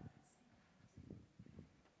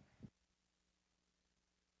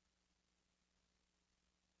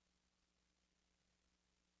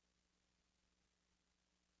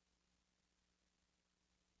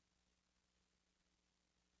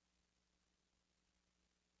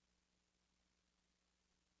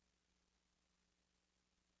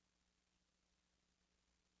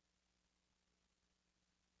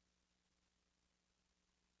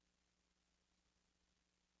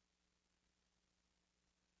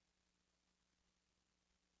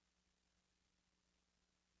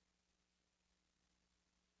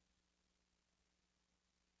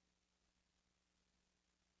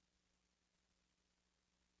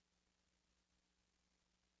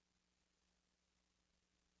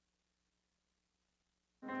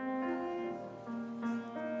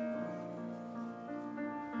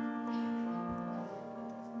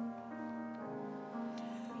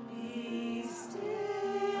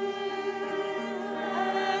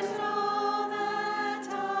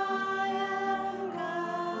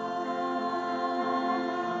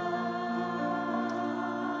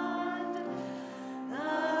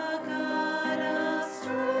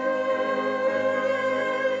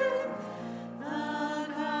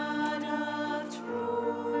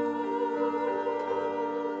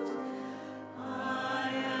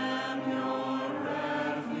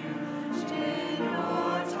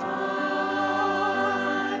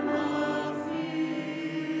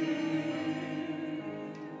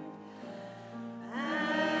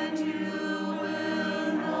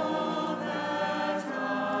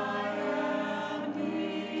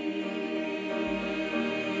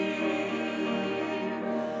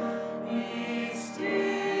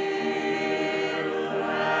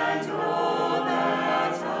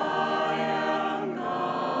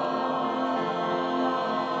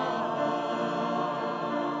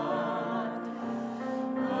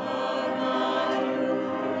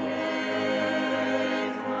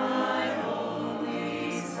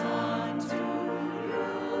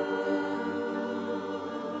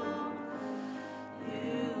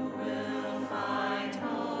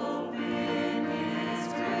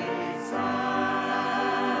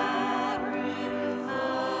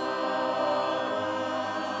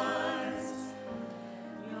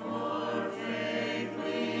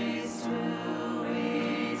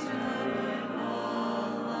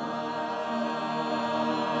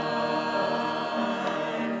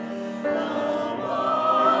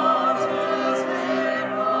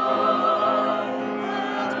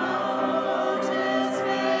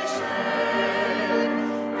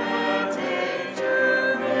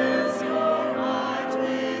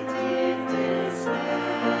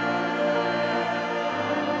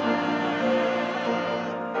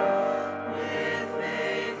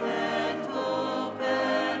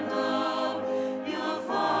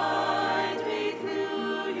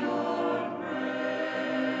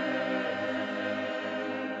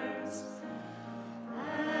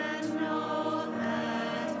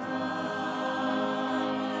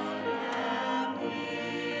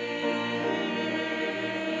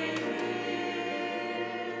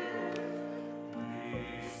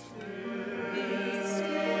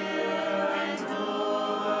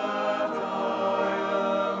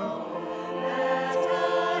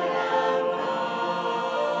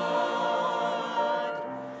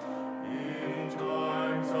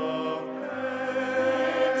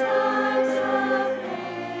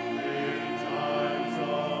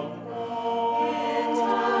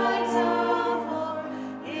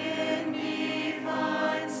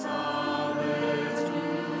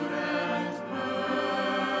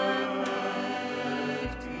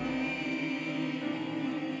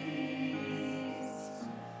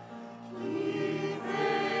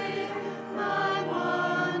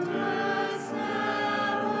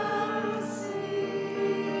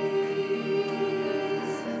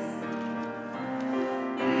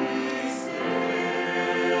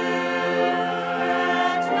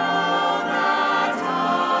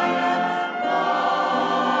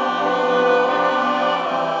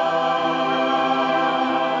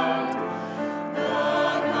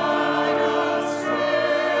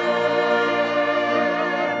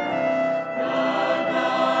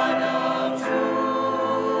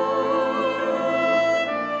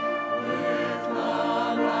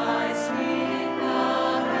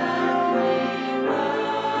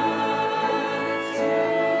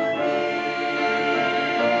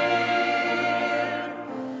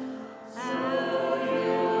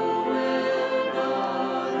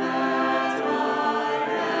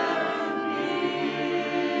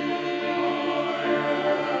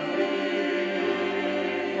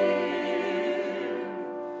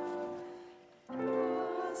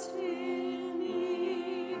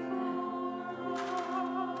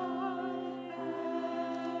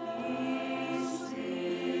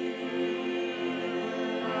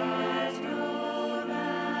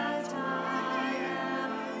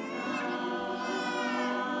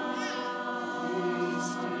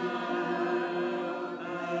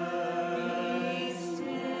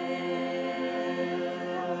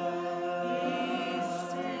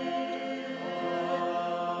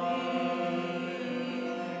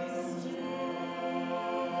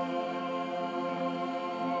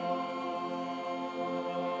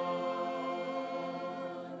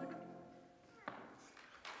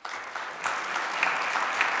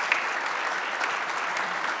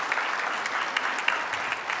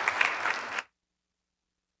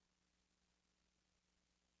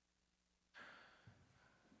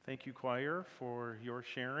 Thank you, choir, for your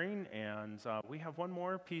sharing. And we have one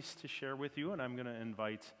more piece to share with you, and I'm going to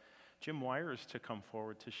invite Jim Wires to come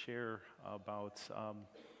forward to share about,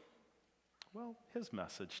 his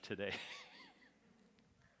message today.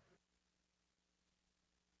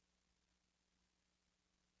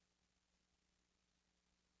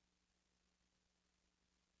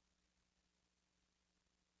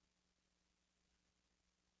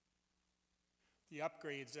 The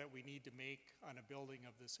upgrades that we need to make on a building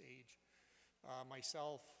of this age.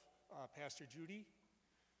 Myself, Pastor Judy,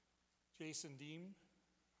 Jason Deem,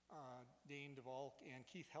 Dane DeValk, and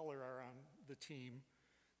Keith Heller are on the team.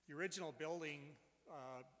 The original building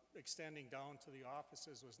extending down to the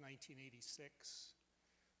offices was 1986.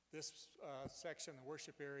 This section, the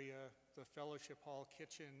worship area, the fellowship hall,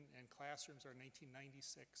 kitchen, and classrooms are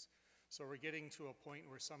 1996. So we're getting to a point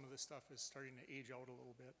where some of this stuff is starting to age out a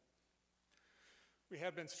little bit. We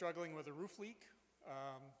have been struggling with a roof leak.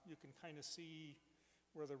 You can kind of see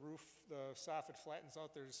where the roof, the soffit flattens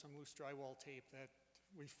out. There's some loose drywall tape that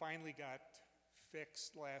we finally got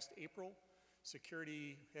fixed last April.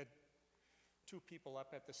 Security had 2 people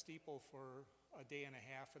up at the steeple for a day and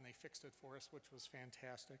a half, and they fixed it for us, which was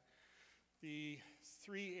fantastic. The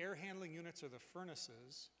 3 air handling units are the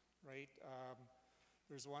furnaces, right?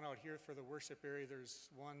 There's one out here for the worship area. There's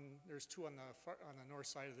 2 on the north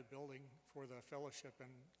side of the building for the fellowship and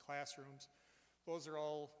classrooms. Those are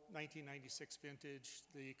all 1996 vintage.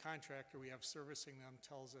 The contractor we have servicing them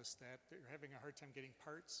tells us that they're having a hard time getting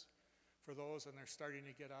parts for those, and they're starting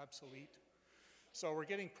to get obsolete. So we're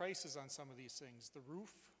getting prices on some of these things. The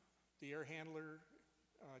roof, the air handler,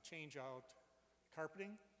 change out,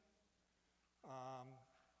 carpeting,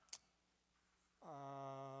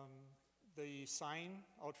 the sign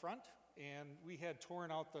out front, and we had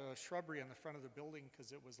torn out the shrubbery on the front of the building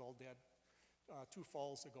because it was all dead 2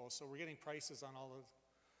 falls ago. So we're getting prices on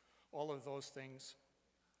all of those things.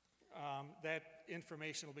 That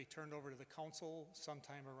information will be turned over to the council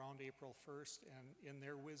sometime around April 1st, and in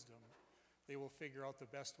their wisdom, they will figure out the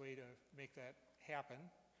best way to make that happen.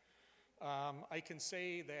 I can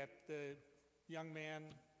say that the young man,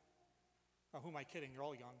 who am I kidding, they're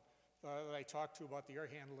all young, that I talked to about the air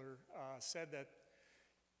handler said that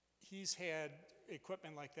he's had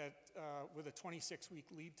equipment like that with a 26-week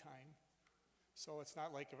lead time. So it's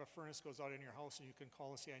not like if a furnace goes out in your house and you can call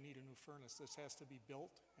and say, I need a new furnace. This has to be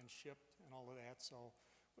built and shipped and all of that. So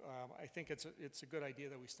I think it's a good idea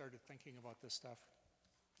that we started thinking about this stuff.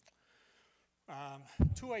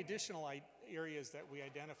 2 additional areas that we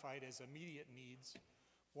identified as immediate needs.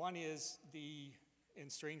 One is and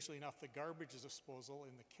strangely enough, the garbage disposal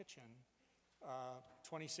in the kitchen,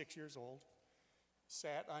 26 years old,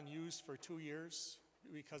 sat unused for 2 years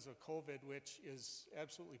because of COVID, which is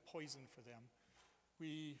absolutely poison for them. And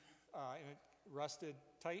it rusted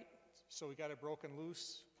tight, so we got it broken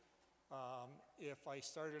loose. If I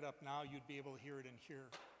started up now, you'd be able to hear it in here.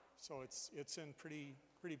 So it's in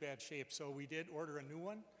pretty bad shape. So we did order a new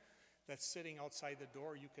one that's sitting outside the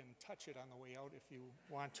door. You can touch it on the way out if you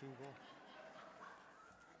want to.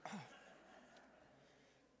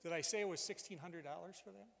 Did I say it was $1,600 for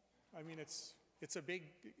that? I mean, it's a big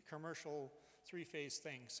commercial 3-phase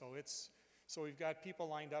thing. So we've got people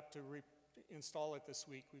lined up to install it this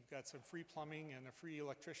week. We've got some free plumbing and a free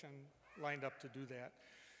electrician lined up to do that.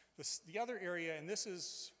 The other area, and this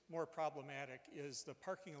is more problematic, is the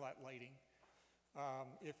parking lot lighting.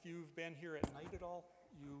 If you've been here at night at all,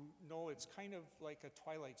 you know it's kind of like a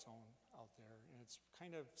twilight zone out there, and it's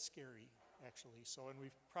kind of scary, actually. And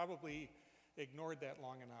we've probably ignored that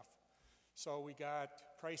long enough. So we got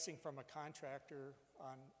pricing from a contractor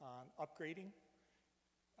on upgrading,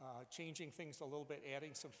 changing things a little bit,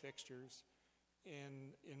 adding some fixtures.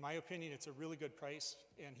 In my opinion, it's a really good price,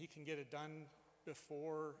 and he can get it done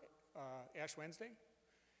before Ash Wednesday,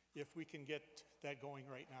 if we can get that going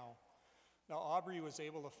right now. Now, Aubrey was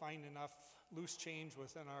able to find enough loose change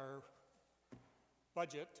within our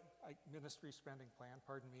budget, ministry spending plan,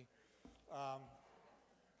 pardon me,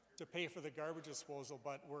 to pay for the garbage disposal,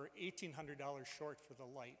 but we're $1,800 short for the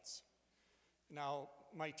lights. Now,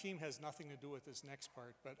 my team has nothing to do with this next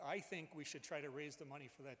part, but I think we should try to raise the money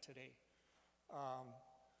for that today.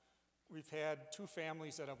 We've had 2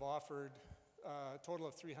 families that have offered a total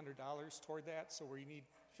of $300 toward that, so we need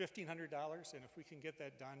 $1,500, and if we can get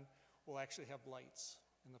that done, we'll actually have lights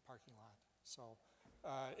in the parking lot. So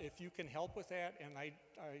if you can help with that, and I'm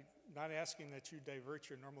not asking that you divert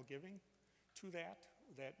your normal giving to that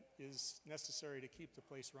is necessary to keep the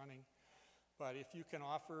place running. But if you can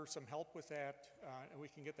offer some help with that, and we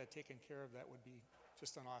can get that taken care of, that would be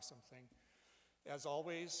just an awesome thing. As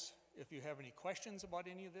always, if you have any questions about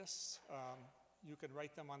any of this, you can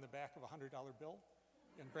write them on the back of a $100 bill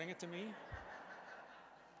and bring it to me.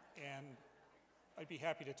 And I'd be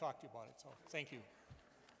happy to talk to you about it, so thank you.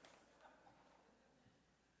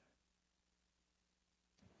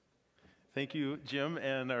 Thank you, Jim,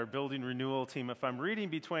 and our building renewal team. If I'm reading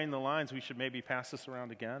between the lines, we should maybe pass this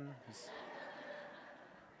around again.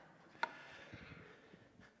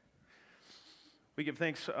 We give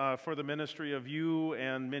thanks for the ministry of you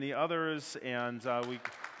and many others, and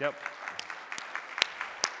yep.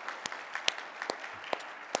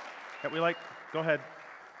 Go ahead.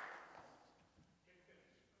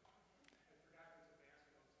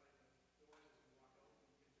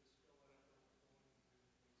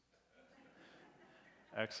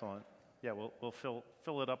 Excellent. Yeah, we'll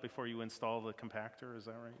fill it up before you install the compactor, is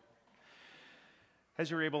that right?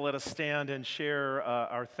 As you're able, let us stand and share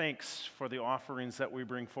our thanks for the offerings that we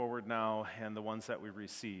bring forward now and the ones that we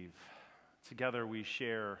receive. Together we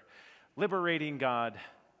share, liberating God,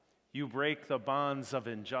 you break the bonds of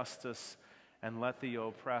injustice and let the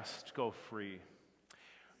oppressed go free.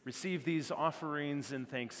 Receive these offerings in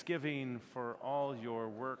thanksgiving for all your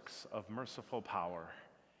works of merciful power,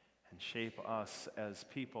 and shape us as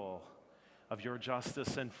people of your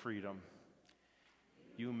justice and freedom.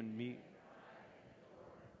 You and me.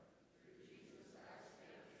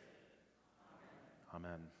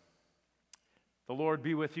 Amen. The Lord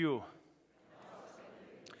be with you.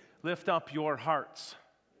 Lift up your hearts.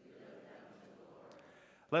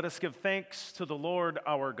 Let us give thanks to the Lord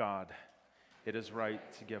our God. It is right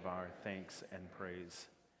to give our thanks and praise.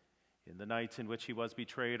 In the night in which he was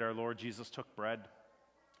betrayed, our Lord Jesus took bread.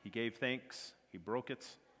 He gave thanks, he broke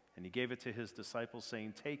it, and he gave it to his disciples,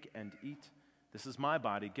 saying, "Take and eat. This is my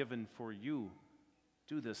body given for you.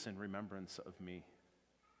 Do this in remembrance of me."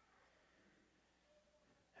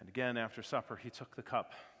 And again, after supper, he took the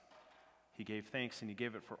cup. He gave thanks, and he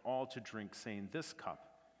gave it for all to drink, saying, "This cup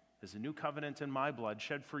is a new covenant in my blood,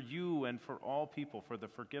 shed for you and for all people for the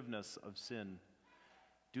forgiveness of sin.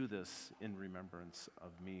 Do this in remembrance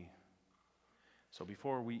of me." So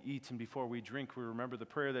before we eat and before we drink, we remember the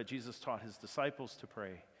prayer that Jesus taught his disciples to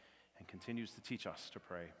pray and continues to teach us to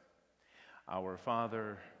pray. Our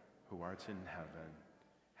Father, who art in heaven,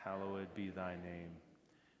 hallowed be thy name.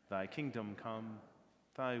 Thy kingdom come,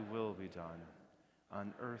 thy will be done,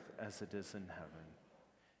 on earth as it is in heaven.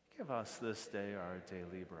 Give us this day our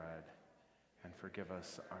daily bread, and forgive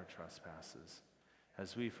us our trespasses,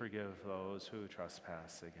 as we forgive those who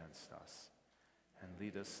trespass against us. And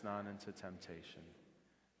lead us not into temptation,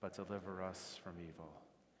 but deliver us from evil.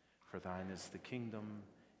 For thine is the kingdom,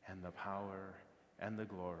 and the power, and the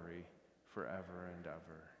glory, forever and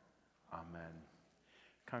ever. Amen.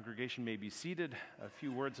 Congregation may be seated. A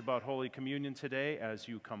few words about Holy Communion today as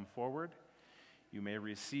you come forward. You may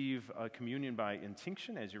receive communion by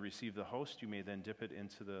intinction. As you receive the host, you may then dip it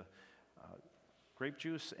into the grape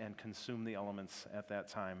juice and consume the elements at that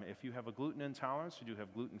time. If you have a gluten intolerance, we do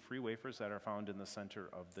have gluten-free wafers that are found in the center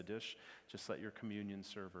of the dish. Just let your communion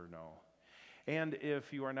server know. And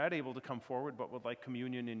if you are not able to come forward but would like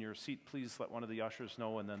communion in your seat, please let one of the ushers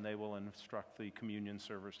know, and then they will instruct the communion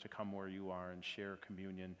servers to come where you are and share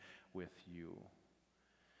communion with you.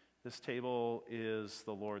 This table is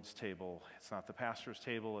the Lord's table. It's not the pastor's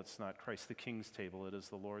table. It's not Christ the King's table. It is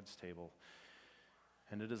the Lord's table.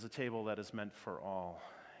 And it is a table that is meant for all.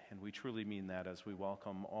 And we truly mean that as we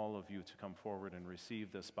welcome all of you to come forward and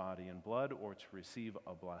receive this body and blood, or to receive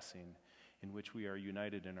a blessing in which we are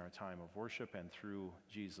united in our time of worship and through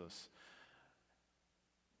Jesus.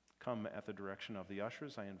 Come at the direction of the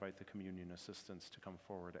ushers. I invite the communion assistants to come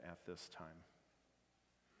forward at this time.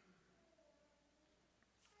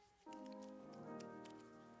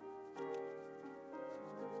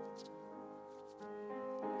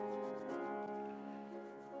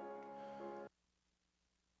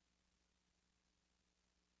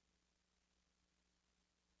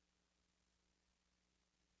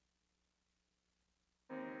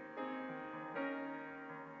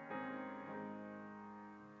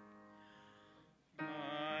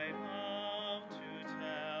 I love to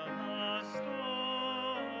tell a story.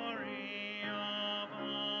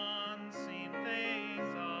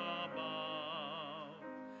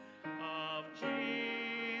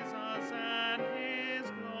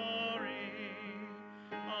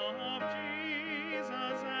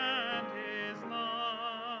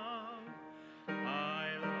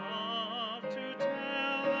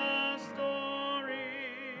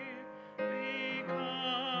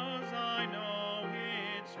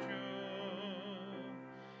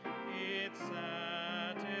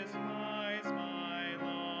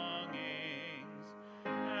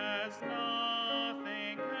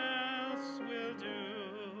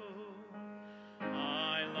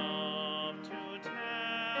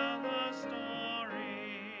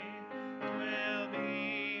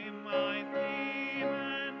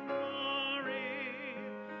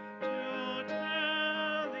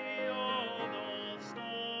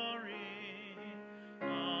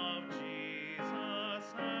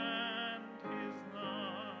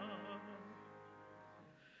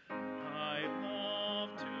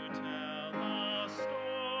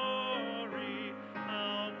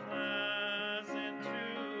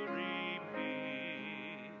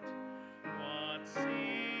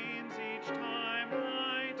 seems each time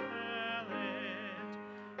I tell it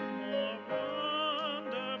more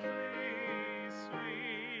wonderfully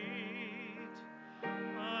sweet.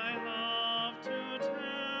 I love to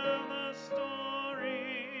tell a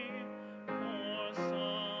story, for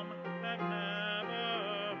some have never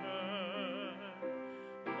heard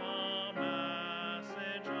the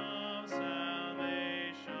message of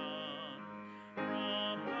salvation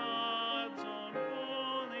from God's own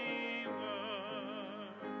holy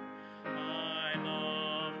word. I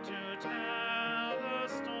love to tell the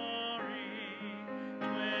story,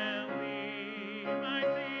 'twill be my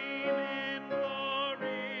theme in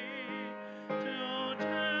glory, to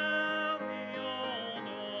tell the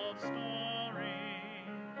old story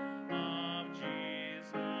of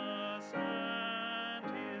Jesus and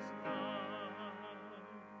his love.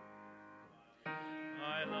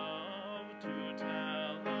 I love to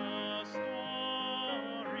tell the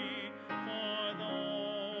story for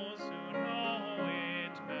those who know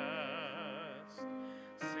it best,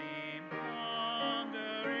 seem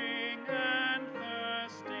hungering and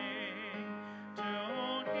thirsting to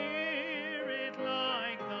hear it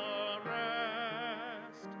like the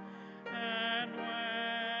rest. And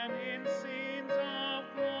when in scenes of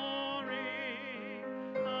glory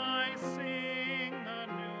I sing the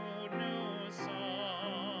new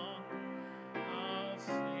song, I'll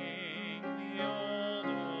sing the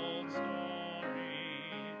old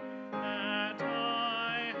story that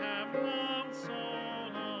I have loved so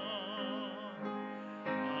long.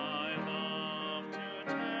 I love to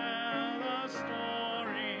tell a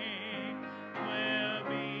story, 'twill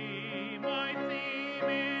be my theme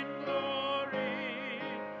in glory,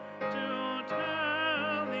 to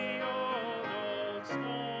tell the old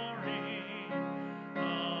story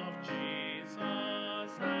of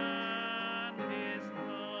Jesus and his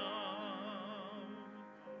love.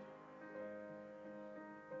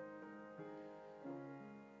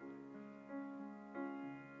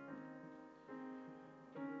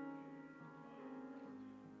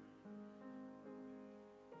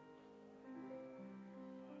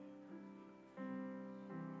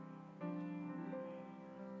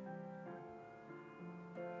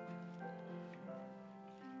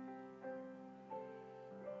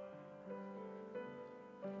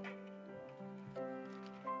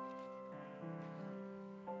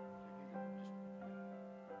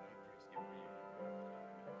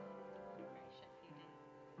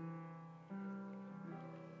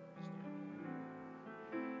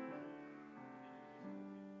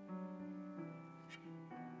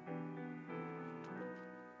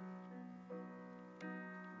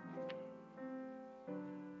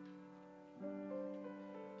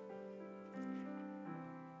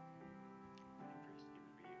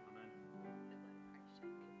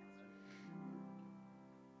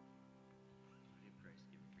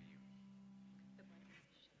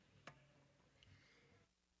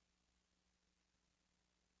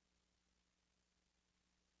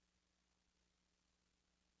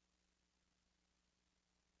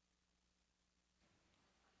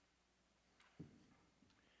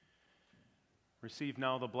 Receive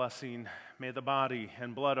now the blessing. May the body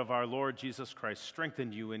and blood of our Lord Jesus Christ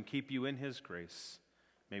strengthen you and keep you in his grace.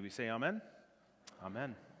 May we say amen?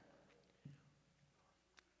 Amen.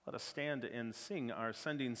 Let us stand and sing our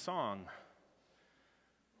sending song.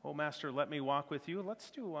 Oh, Master, let me walk with you. Let's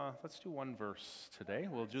do one verse today.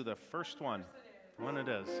 We'll do the first one. One it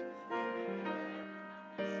is.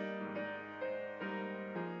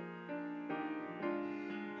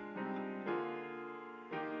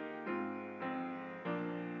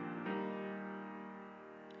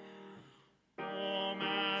 Oh,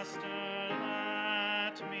 Master,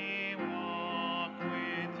 let me walk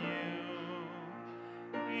with you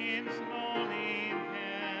in lowly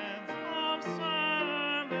paths of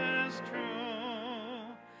service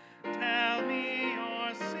true. Tell me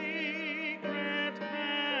your secret,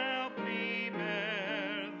 help me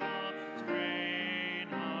bear the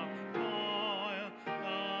strain of toil,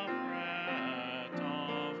 the fret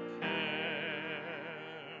of care.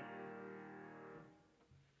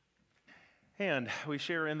 And we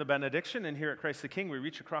share in the benediction, and here at Christ the King, we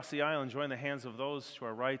reach across the aisle and join the hands of those to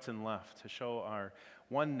our right and left to show our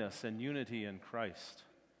oneness and unity in Christ.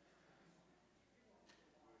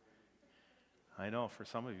 I know for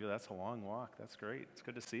some of you that's a long walk. That's great. It's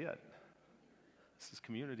good to see it. This is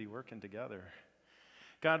community working together.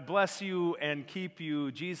 God bless you and keep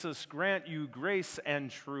you. Jesus grant you grace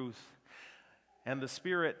and truth. And the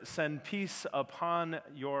Spirit send peace upon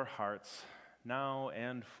your hearts now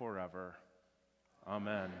and forever.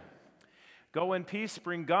 Amen. Go in peace.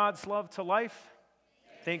 Bring God's love to life.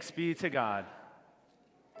 Thanks be to God.